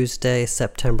on Tuesday,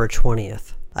 September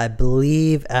 20th. I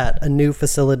believe at a new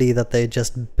facility that they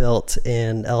just built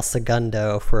in El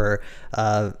Segundo for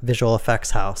Visual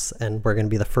Effects House, and we're going to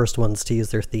be the first ones to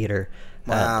use their theater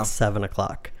at 7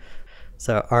 o'clock.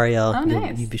 So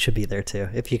Arielle, you should be there too,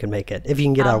 if you can make it, if you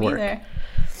can get out of work.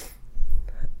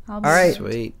 All right.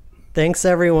 Sweet. Thanks,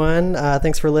 everyone.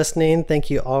 Thanks for listening. Thank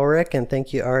you, Ulrich, and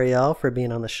thank you, Arielle, for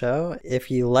being on the show. If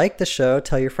you like the show,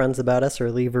 tell your friends about us or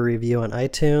leave a review on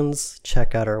iTunes.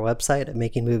 Check out our website at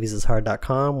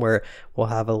makingmoviesishard.com, where we'll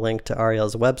have a link to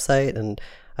Arielle's website. And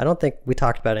I don't think we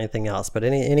talked about anything else, but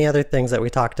any other things that we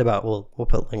talked about, we'll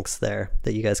put links there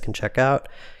that you guys can check out.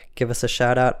 Give us a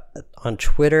shout out on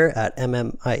Twitter at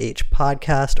MMIH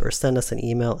Podcast, or send us an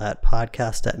email at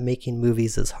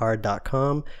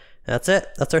podcast@makingmoviesishard.com. That's it.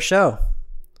 That's our show.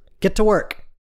 Get to work.